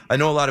passed. So I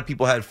know a lot of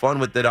people had fun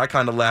with it. I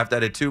kind of laughed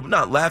at it too.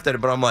 Not laughed at it,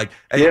 but I'm like,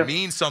 hey, it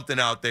means something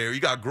out there. You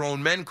got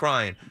grown men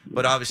crying.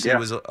 But obviously it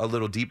was a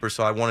little deeper,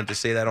 so I wanted to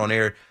say that on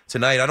air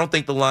tonight. I don't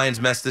think the Lions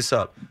messed this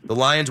up. The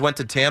Lions went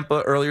to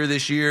Tampa earlier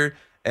this year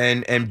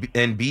and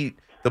beat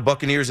the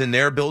Buccaneers in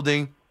their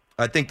building.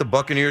 I think the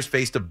Buccaneers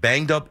faced a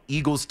banged-up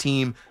Eagles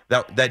team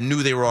that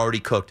knew they were already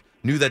cooked,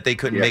 knew that they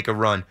couldn't make a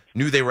run,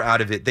 knew they were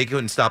out of it. They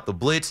couldn't stop the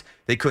blitz.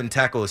 They couldn't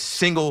tackle a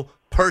single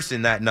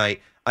person that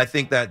night. I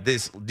think that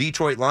this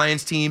Detroit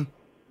Lions team,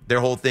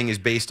 their whole thing is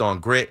based on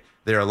grit.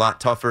 They're a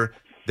lot tougher.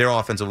 Their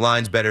offensive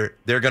line's better.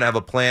 They're going to have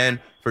a plan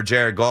for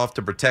Jared Goff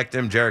to protect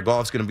him. Jared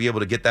Goff's going to be able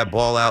to get that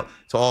ball out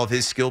to all of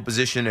his skill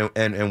position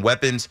and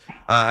weapons.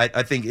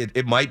 I think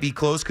it might be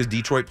close because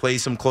Detroit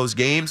plays some close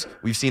games.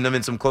 We've seen them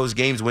in some close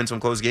games, win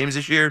some close games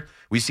this year.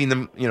 We've seen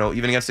them,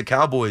 even against the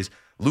Cowboys,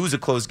 lose a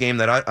close game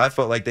that I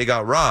felt like they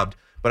got robbed.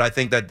 But I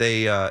think that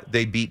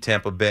they beat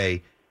Tampa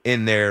Bay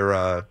in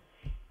their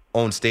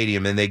own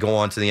stadium, and they go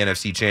on to the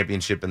NFC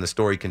Championship, and the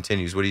story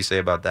continues. What do you say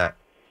about that?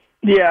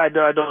 Yeah,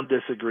 I don't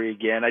disagree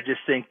again. I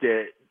just think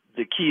that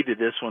the key to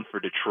this one for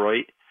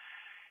Detroit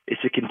is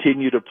to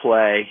continue to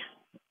play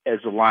as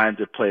the Lions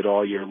have played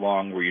all year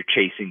long, where you're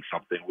chasing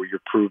something, where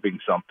you're proving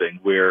something,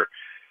 where,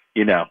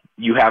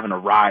 you haven't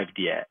arrived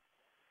yet.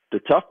 The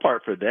tough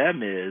part for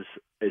them is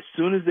as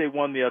soon as they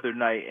won the other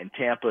night and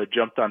Tampa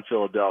jumped on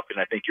Philadelphia,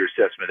 and I think your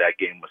assessment of that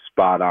game was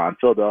spot on,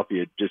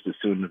 Philadelphia just as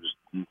soon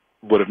as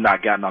would have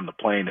not gotten on the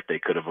plane if they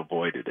could have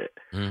avoided it,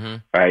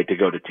 right, to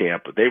go to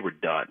Tampa. They were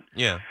done.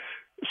 Yeah.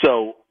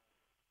 So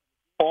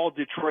all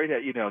Detroit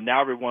had,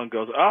 now everyone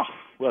goes, oh,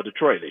 well,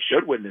 Detroit, they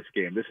should win this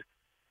game.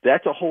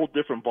 That's a whole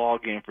different ball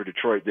game for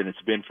Detroit than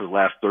it's been for the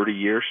last 30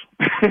 years.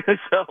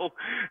 So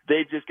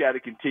they've just got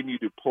to continue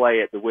to play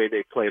it the way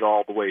they played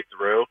all the way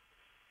through.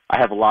 I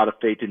have a lot of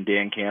faith in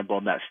Dan Campbell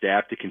and that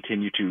staff to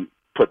continue to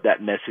put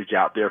that message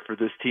out there for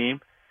this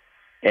team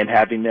and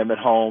having them at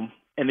home.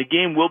 And the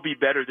game will be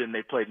better than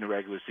they played in the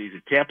regular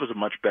season. Tampa's a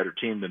much better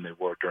team than they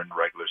were during the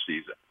regular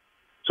season.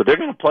 So they're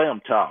going to play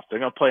them tough. They're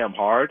going to play them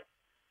hard.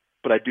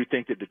 But I do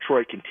think that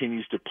Detroit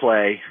continues to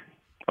play,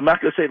 I'm not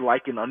going to say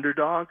like an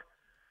underdog,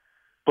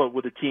 but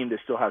with a team that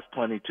still has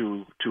plenty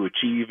to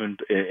achieve and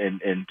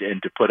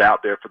to put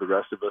out there for the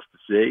rest of us to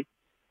see.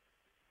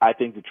 I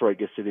think Detroit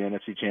gets to the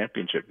NFC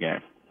Championship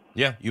game.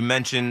 Yeah, you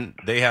mentioned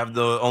they have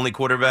the only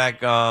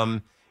quarterback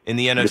in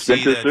the NFC. It's been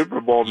to the Super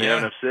Bowl in the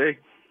NFC.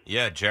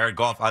 Yeah, Jared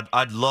Goff.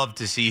 I'd love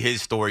to see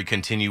his story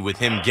continue with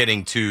him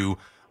getting to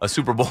a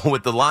Super Bowl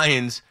with the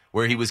Lions,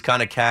 where he was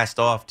kind of cast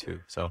off to.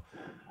 So,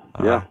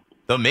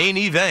 the main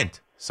event,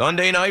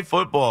 Sunday Night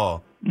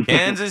Football,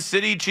 Kansas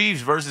City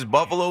Chiefs versus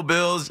Buffalo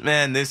Bills.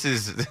 Man, this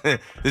is the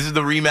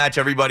rematch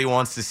everybody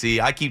wants to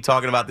see. I keep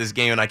talking about this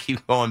game, and I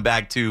keep going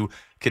back to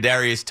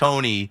Kadarius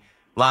Toney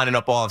lining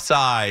up off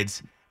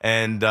sides,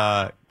 and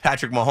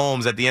Patrick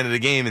Mahomes at the end of the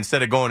game,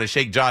 instead of going to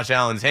shake Josh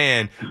Allen's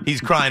hand, he's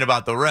crying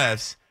about the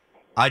refs.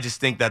 I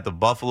just think that the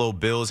Buffalo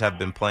Bills have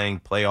been playing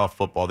playoff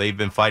football. They've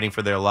been fighting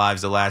for their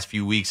lives the last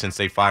few weeks since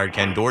they fired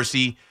Ken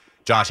Dorsey.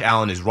 Josh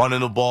Allen is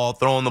running the ball,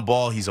 throwing the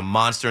ball. He's a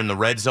monster in the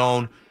red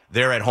zone.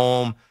 They're at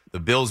home.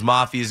 The Bills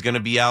Mafia is going to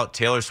be out.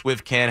 Taylor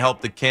Swift can't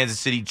help the Kansas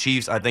City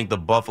Chiefs. I think the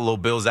Buffalo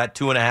Bills, that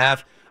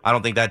 2.5, I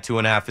don't think that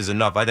 2.5 is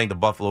enough. I think the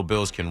Buffalo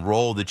Bills can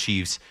roll the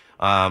Chiefs.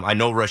 I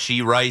know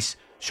Rashee Rice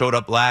showed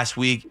up last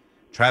week.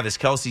 Travis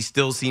Kelce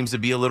still seems to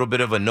be a little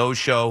bit of a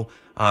no-show.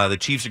 The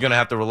Chiefs are going to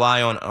have to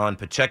rely on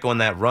Pacheco in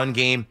that run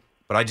game,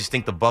 but I just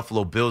think the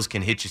Buffalo Bills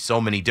can hit you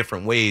so many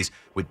different ways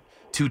with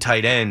two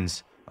tight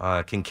ends,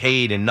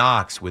 Kincaid and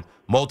Knox, with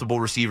multiple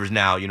receivers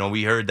now.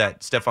 We heard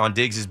that Stephon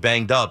Diggs is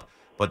banged up,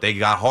 but they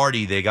got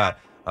Hardy, they got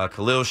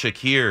Khalil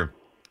Shakir,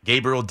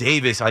 Gabriel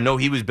Davis. I know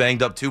he was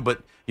banged up too,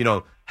 but,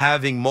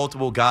 having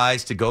multiple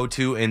guys to go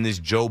to in this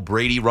Joe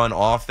Brady run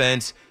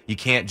offense, you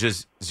can't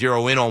just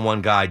zero in on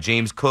one guy.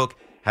 James Cook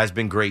has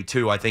been great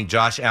too. I think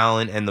Josh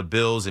Allen and the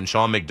Bills and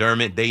Sean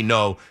McDermott, they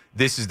know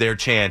this is their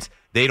chance.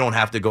 They don't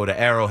have to go to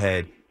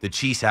Arrowhead. The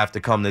Chiefs have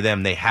to come to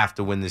them. They have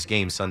to win this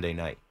game Sunday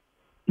night.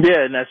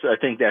 Yeah, and I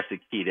think that's the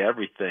key to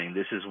everything.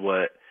 This is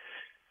what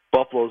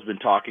Buffalo's been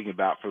talking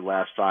about for the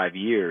last 5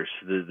 years.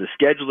 The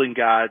scheduling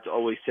gods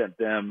always sent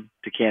them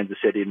to Kansas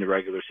City in the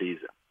regular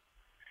season.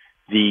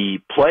 The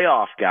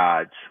playoff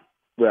gods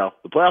well,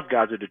 the playoff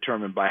guys are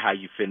determined by how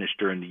you finish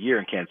during the year,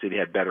 and Kansas City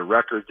had better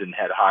records and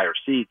had higher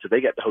seeds, so they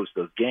got to host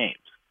those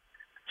games.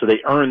 So they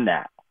earned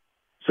that.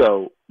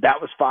 So that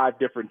was 5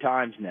 different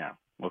times now,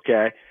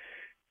 okay?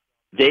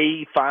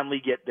 They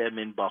finally get them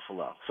in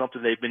Buffalo,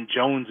 something they've been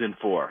jonesing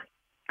for.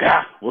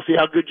 We'll see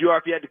how good you are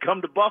if you had to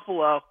come to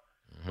Buffalo.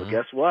 Well,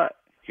 guess what?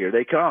 Here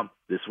they come.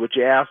 This is what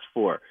you asked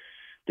for.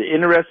 The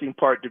interesting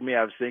part to me,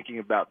 I was thinking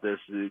about this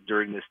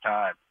during this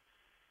time.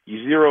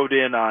 You zeroed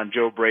in on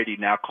Joe Brady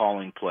now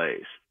calling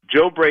plays.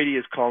 Joe Brady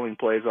is calling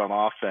plays on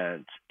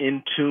offense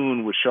in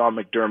tune with Sean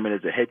McDermott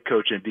as a head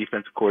coach and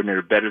defensive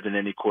coordinator, better than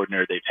any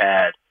coordinator they've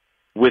had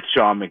with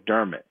Sean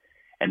McDermott.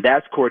 And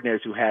that's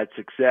coordinators who had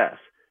success.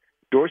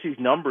 Dorsey's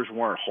numbers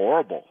weren't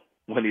horrible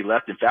when he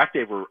left. In fact,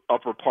 they were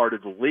upper part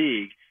of the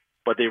league,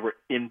 but they were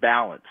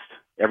imbalanced.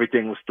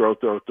 Everything was throw,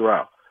 throw,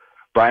 throw.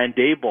 Brian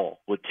Daboll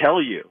would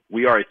tell you,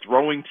 we are a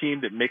throwing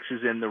team that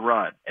mixes in the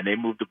run, and they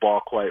move the ball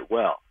quite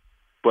well.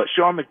 But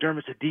Sean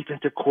McDermott's a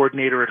defensive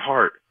coordinator at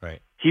heart.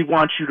 Right. He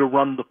wants you to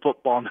run the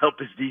football and help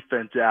his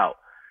defense out.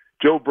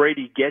 Joe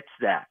Brady gets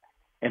that.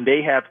 And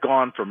they have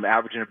gone from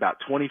averaging about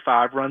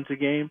 25 runs a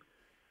game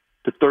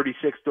to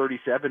 36,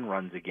 37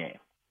 runs a game.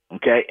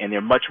 Okay? And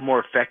they're much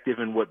more effective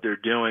in what they're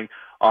doing.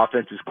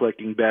 Offense is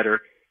clicking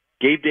better.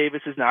 Gabe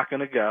Davis is not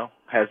going to go,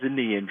 has a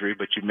knee injury,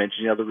 but you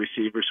mentioned the other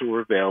receivers who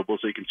are available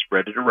so you can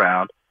spread it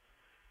around.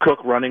 Cook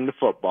running the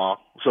football.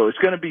 So it's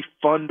going to be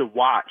fun to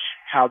watch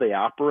how they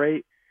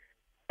operate.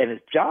 And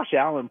if Josh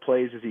Allen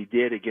plays as he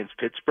did against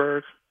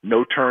Pittsburgh,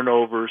 no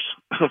turnovers,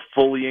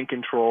 fully in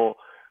control,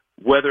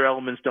 weather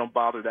elements don't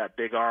bother that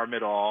big arm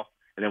at all,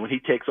 and then when he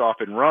takes off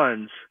and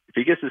runs, if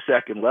he gets to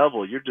second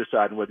level, you're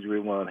deciding whether you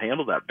really want to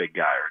handle that big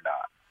guy or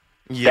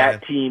not. Yeah.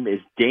 That team is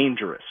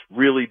dangerous,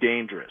 really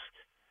dangerous.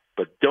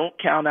 But don't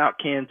count out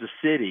Kansas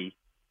City,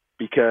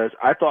 because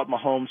I thought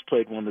Mahomes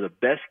played one of the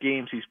best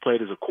games he's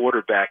played as a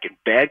quarterback in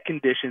bad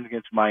conditions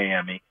against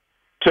Miami,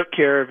 took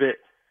care of it,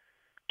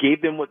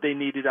 gave them what they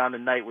needed on a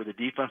night where the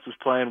defense was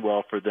playing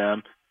well for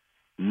them,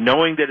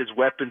 knowing that his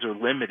weapons are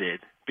limited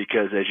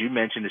because, as you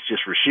mentioned, it's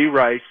just Rashee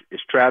Rice,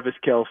 it's Travis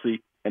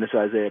Kelce, and it's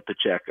Isaiah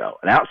Pacheco.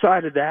 And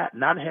outside of that,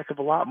 not a heck of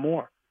a lot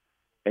more.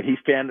 And he's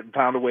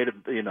found a way to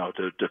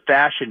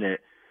fashion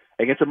it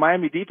against a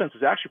Miami defense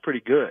is actually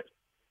pretty good.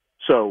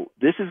 So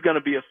this is going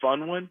to be a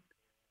fun one.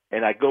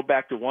 And I go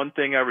back to one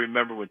thing I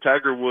remember when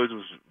Tiger Woods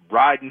was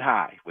riding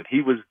high, when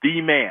he was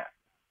the man,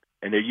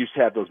 and they used to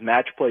have those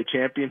match play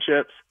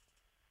championships.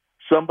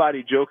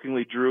 Somebody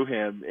jokingly drew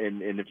him,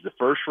 and it was the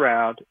first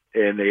round,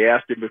 and they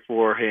asked him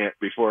beforehand,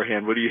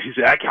 what do you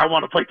say? I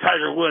want to play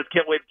Tiger Woods.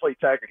 Can't wait to play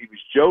Tiger. He was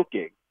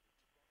joking.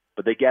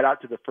 But they got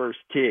out to the first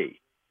tee,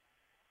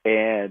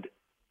 and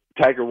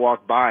Tiger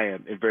walked by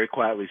him and very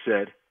quietly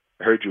said,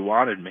 I heard you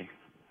wanted me.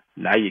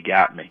 Now you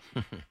got me.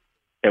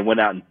 And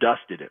went out and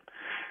dusted him.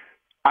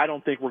 I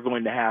don't think we're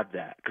going to have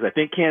that, because I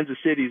think Kansas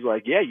City's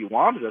like, yeah, you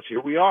wanted us. Here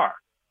we are.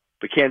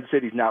 But Kansas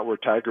City's not where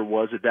Tiger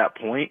was at that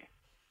point.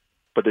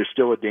 But they're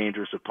still a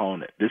dangerous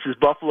opponent. This is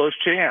Buffalo's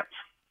chance.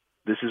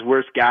 This is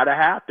where it's got to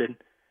happen,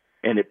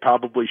 and it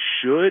probably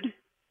should.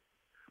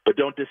 But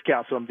don't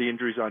discount some of the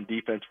injuries on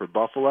defense for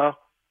Buffalo.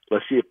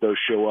 Let's see if those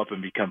show up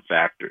and become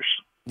factors.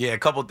 Yeah, a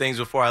couple things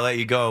before I let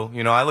you go.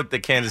 You know, I looked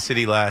at Kansas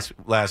City last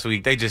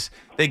week. They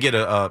get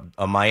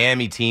a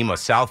Miami team, a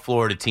South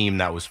Florida team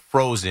that was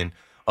frozen.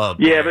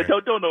 Yeah, but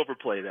don't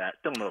overplay that.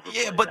 Don't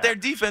overplay Yeah, but their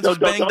defense was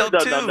banged up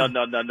too. No.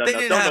 They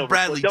didn't have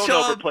Bradley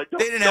Chubb.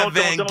 They didn't have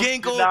Van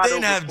Ginkel. They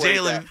didn't have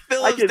Jalen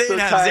Phillips. They didn't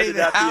have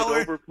Xavier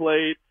Howard.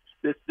 Overplayed.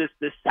 This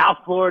South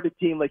Florida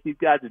team, like these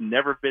guys have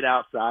never been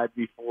outside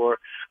before.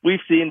 We've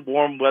seen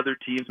warm weather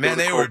teams. Man,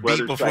 they were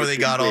beat before they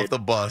got off the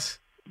bus.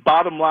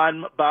 Bottom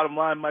line,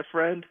 my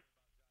friend,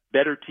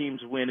 better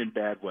teams win in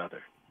bad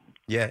weather.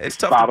 Yeah, it's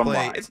tough to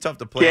play. It's tough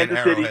to play in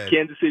Arrowhead.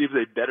 Kansas City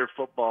was a better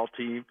football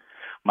team.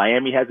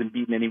 Miami hasn't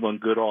beaten anyone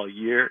good all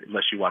year,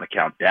 unless you want to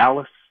count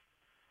Dallas.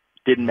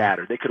 Didn't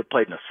matter. They could have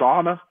played in a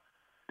sauna.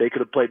 They could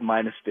have played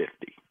 -50.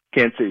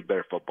 Kansas City,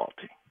 better football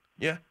team.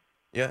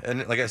 Yeah,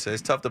 and like I said,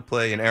 it's tough to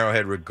play in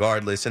Arrowhead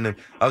regardless. And then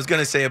I was going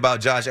to say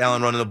about Josh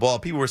Allen running the ball,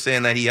 people were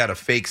saying that he had a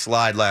fake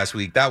slide last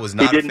week. That was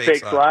not a fake slide. He didn't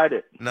fake slide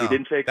it. No, he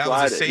didn't fake slide it.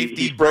 That was a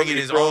safety bringing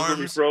his arms.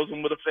 He froze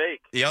him with a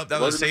fake. Yep,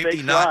 that was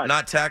safety,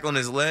 not tackling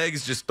his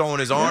legs, just throwing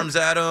his arms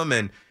at him,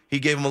 and he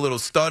gave him a little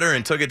stutter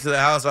and took it to the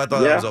house. I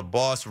thought that was a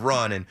boss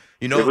run. And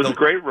it was a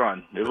great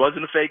run. It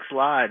wasn't a fake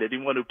slide.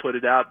 Anyone who put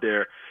it out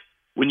there,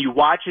 when you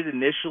watch it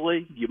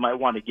initially, you might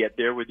want to get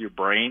there with your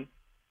brain.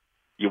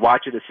 You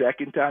watch it a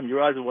second time, you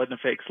realize it wasn't a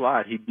fake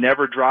slide. He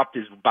never dropped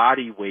his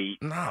body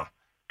weight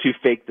to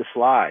fake the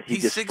slide. He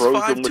just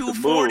froze him with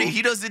 240. the move.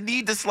 He doesn't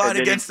need to slide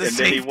against the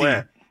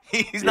safety.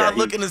 He's not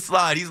looking to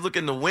slide. He's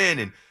looking to win.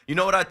 And you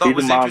know what I thought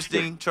was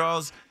interesting,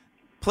 Charles?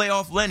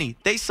 Playoff Lenny.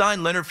 They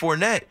signed Leonard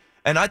Fournette,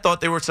 and I thought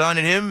they were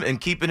signing him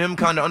and keeping him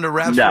kind of under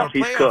wraps for a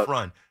playoff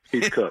run.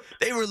 He's cooked.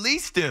 They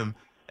released him.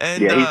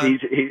 And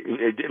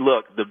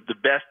look, the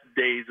best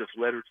days of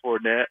Leonard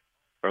Fournette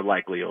are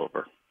likely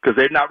over. because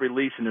they're not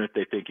releasing him if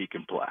they think he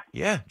can play.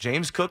 Yeah,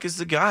 James Cook is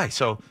the guy.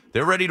 So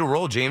they're ready to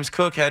roll. James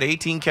Cook had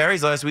 18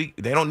 carries last week.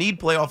 They don't need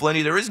playoff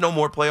Lenny. There is no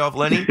more playoff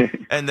Lenny.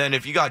 And then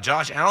if you got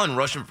Josh Allen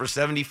rushing for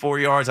 74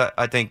 yards,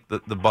 I think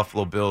the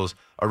Buffalo Bills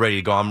are ready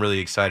to go. I'm really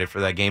excited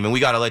for that game. And we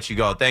got to let you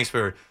go. Thanks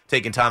for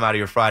taking time out of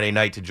your Friday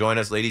night to join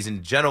us, ladies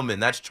and gentlemen.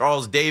 That's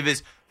Charles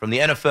Davis from the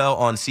NFL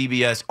on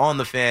CBS on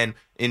The Fan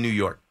in New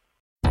York.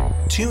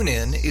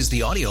 TuneIn is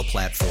the audio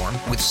platform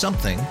with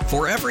something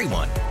for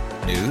everyone.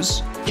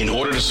 News. In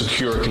order to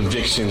secure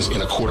convictions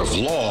in a court of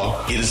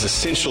law, it is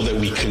essential that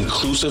we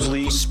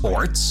conclusively.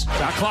 Sports.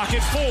 Got clock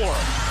at 4.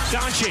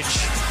 Doncic.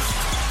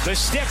 The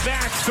step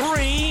back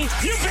 3.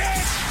 You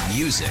bet.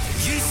 Music.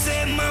 You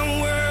set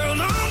my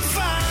world on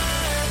fire.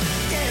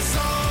 Yes,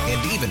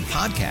 and even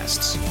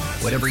podcasts.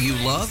 Whatever you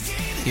love,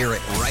 hear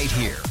it right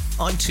here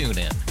on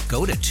TuneIn.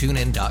 Go to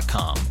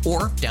TuneIn.com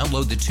or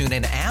download the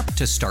TuneIn app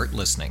to start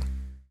listening.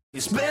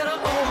 It's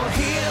better over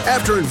here.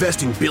 After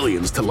investing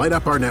billions to light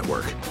up our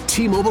network,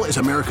 T-Mobile is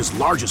America's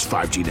largest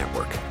 5G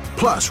network.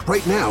 Plus,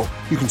 right now,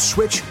 you can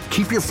switch,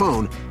 keep your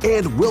phone,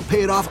 and we'll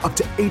pay it off up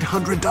to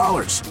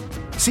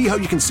 $800. See how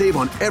you can save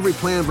on every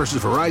plan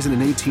versus Verizon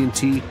and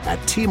AT&T at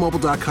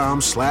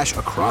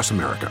T-Mobile.com/across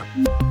America.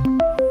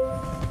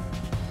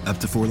 Up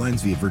to 4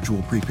 lines via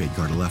virtual prepaid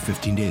card. Allow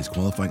 15 days.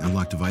 Qualifying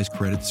unlocked device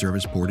credit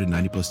service ported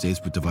 90+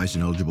 days with device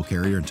and eligible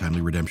carrier and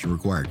timely redemption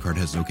required. Card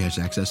has no cash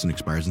access and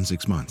expires in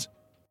 6 months.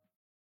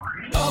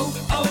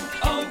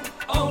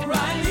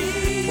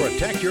 O'Reilly.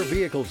 Protect your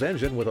vehicle's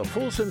engine with a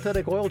full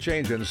synthetic oil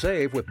change and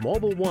save with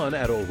Mobile One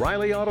at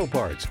O'Reilly Auto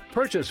Parts.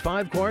 Purchase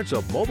 5 quarts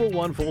of Mobile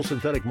One full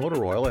synthetic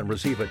motor oil and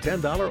receive a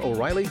 $10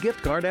 O'Reilly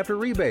gift card after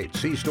rebate.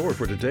 See store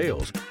for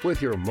details.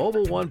 With your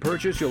Mobile One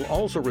purchase, you'll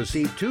also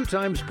receive 2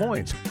 times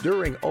points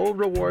during O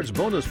Rewards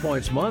Bonus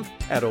Points Month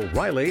at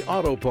O'Reilly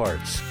Auto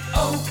Parts.